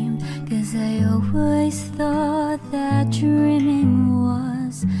dreamed, 'cause I always thought that dreaming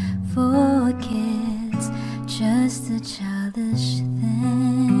was for kids, just a childish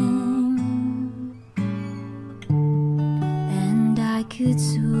thing. And I could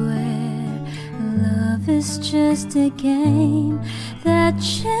swear love is just a game that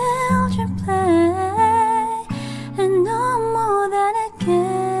children play, and no more than a game.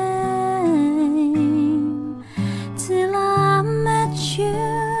 Till I met you,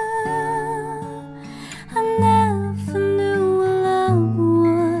 I never knew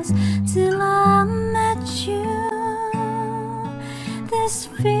This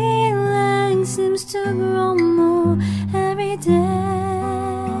feeling seems to grow more every day.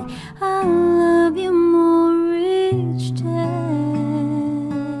 I love you more each day.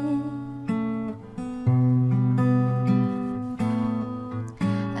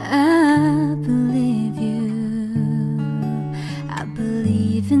 I believe you. I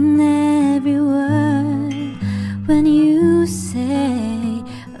believe in every word when you say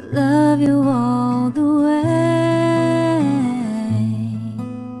I love you all the way.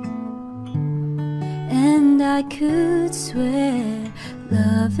 And I could swear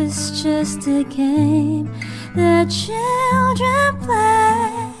love is just a game that children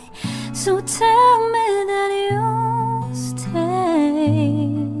play. So tell me that you'll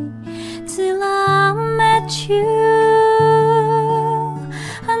stay till I met you.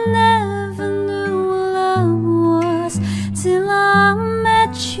 I never knew what love was till I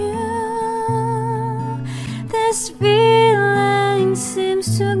met you. This feeling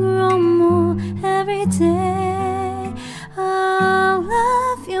seems to grow more every day. I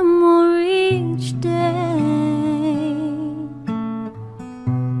love you more each day.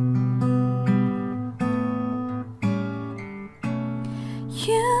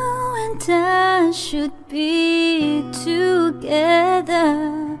 You and I should be together.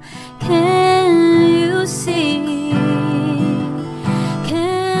 Can you see?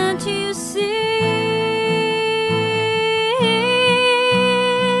 Can't you see?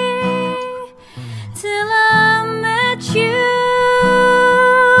 Till I met you,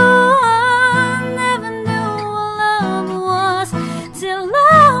 I never knew what love was till I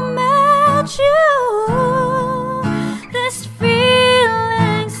met you. This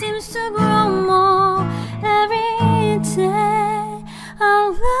feeling seems to grow more every day.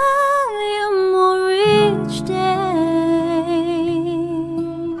 I'll love you more each day.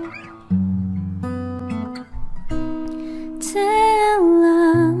 Till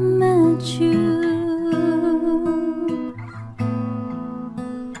I met you.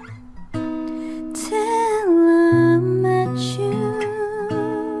 Till I met you.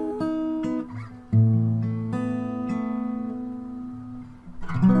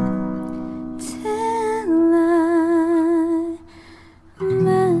 Till I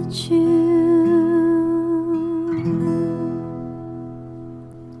met you.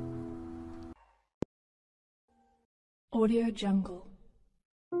 Audio Jungle.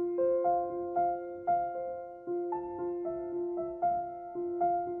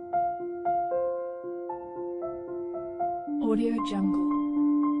 Audio Jungle.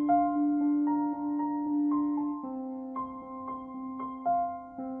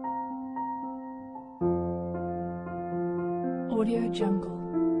 Audio Jungle.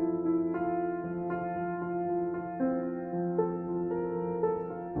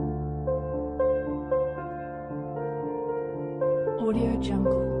 Audio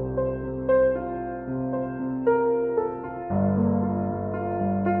Jungle.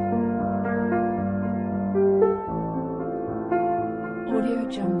 Audio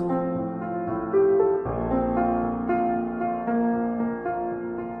Jungle.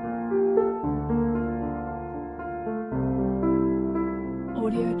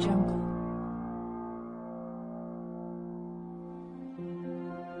 Audio Jungle.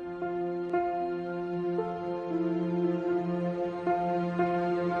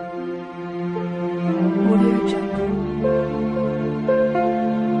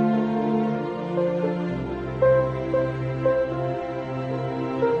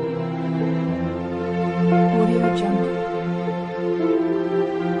 Audio Jungle.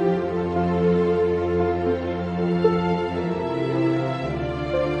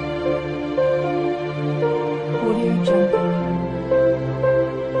 Audio Jungle.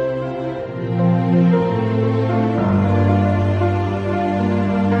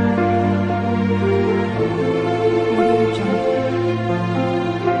 Audio Jungle.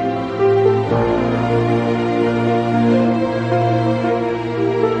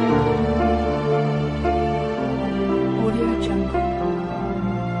 Audio Jungle.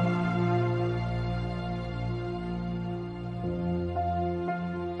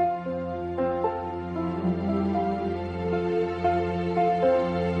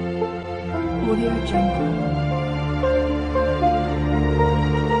 Audio Jungle.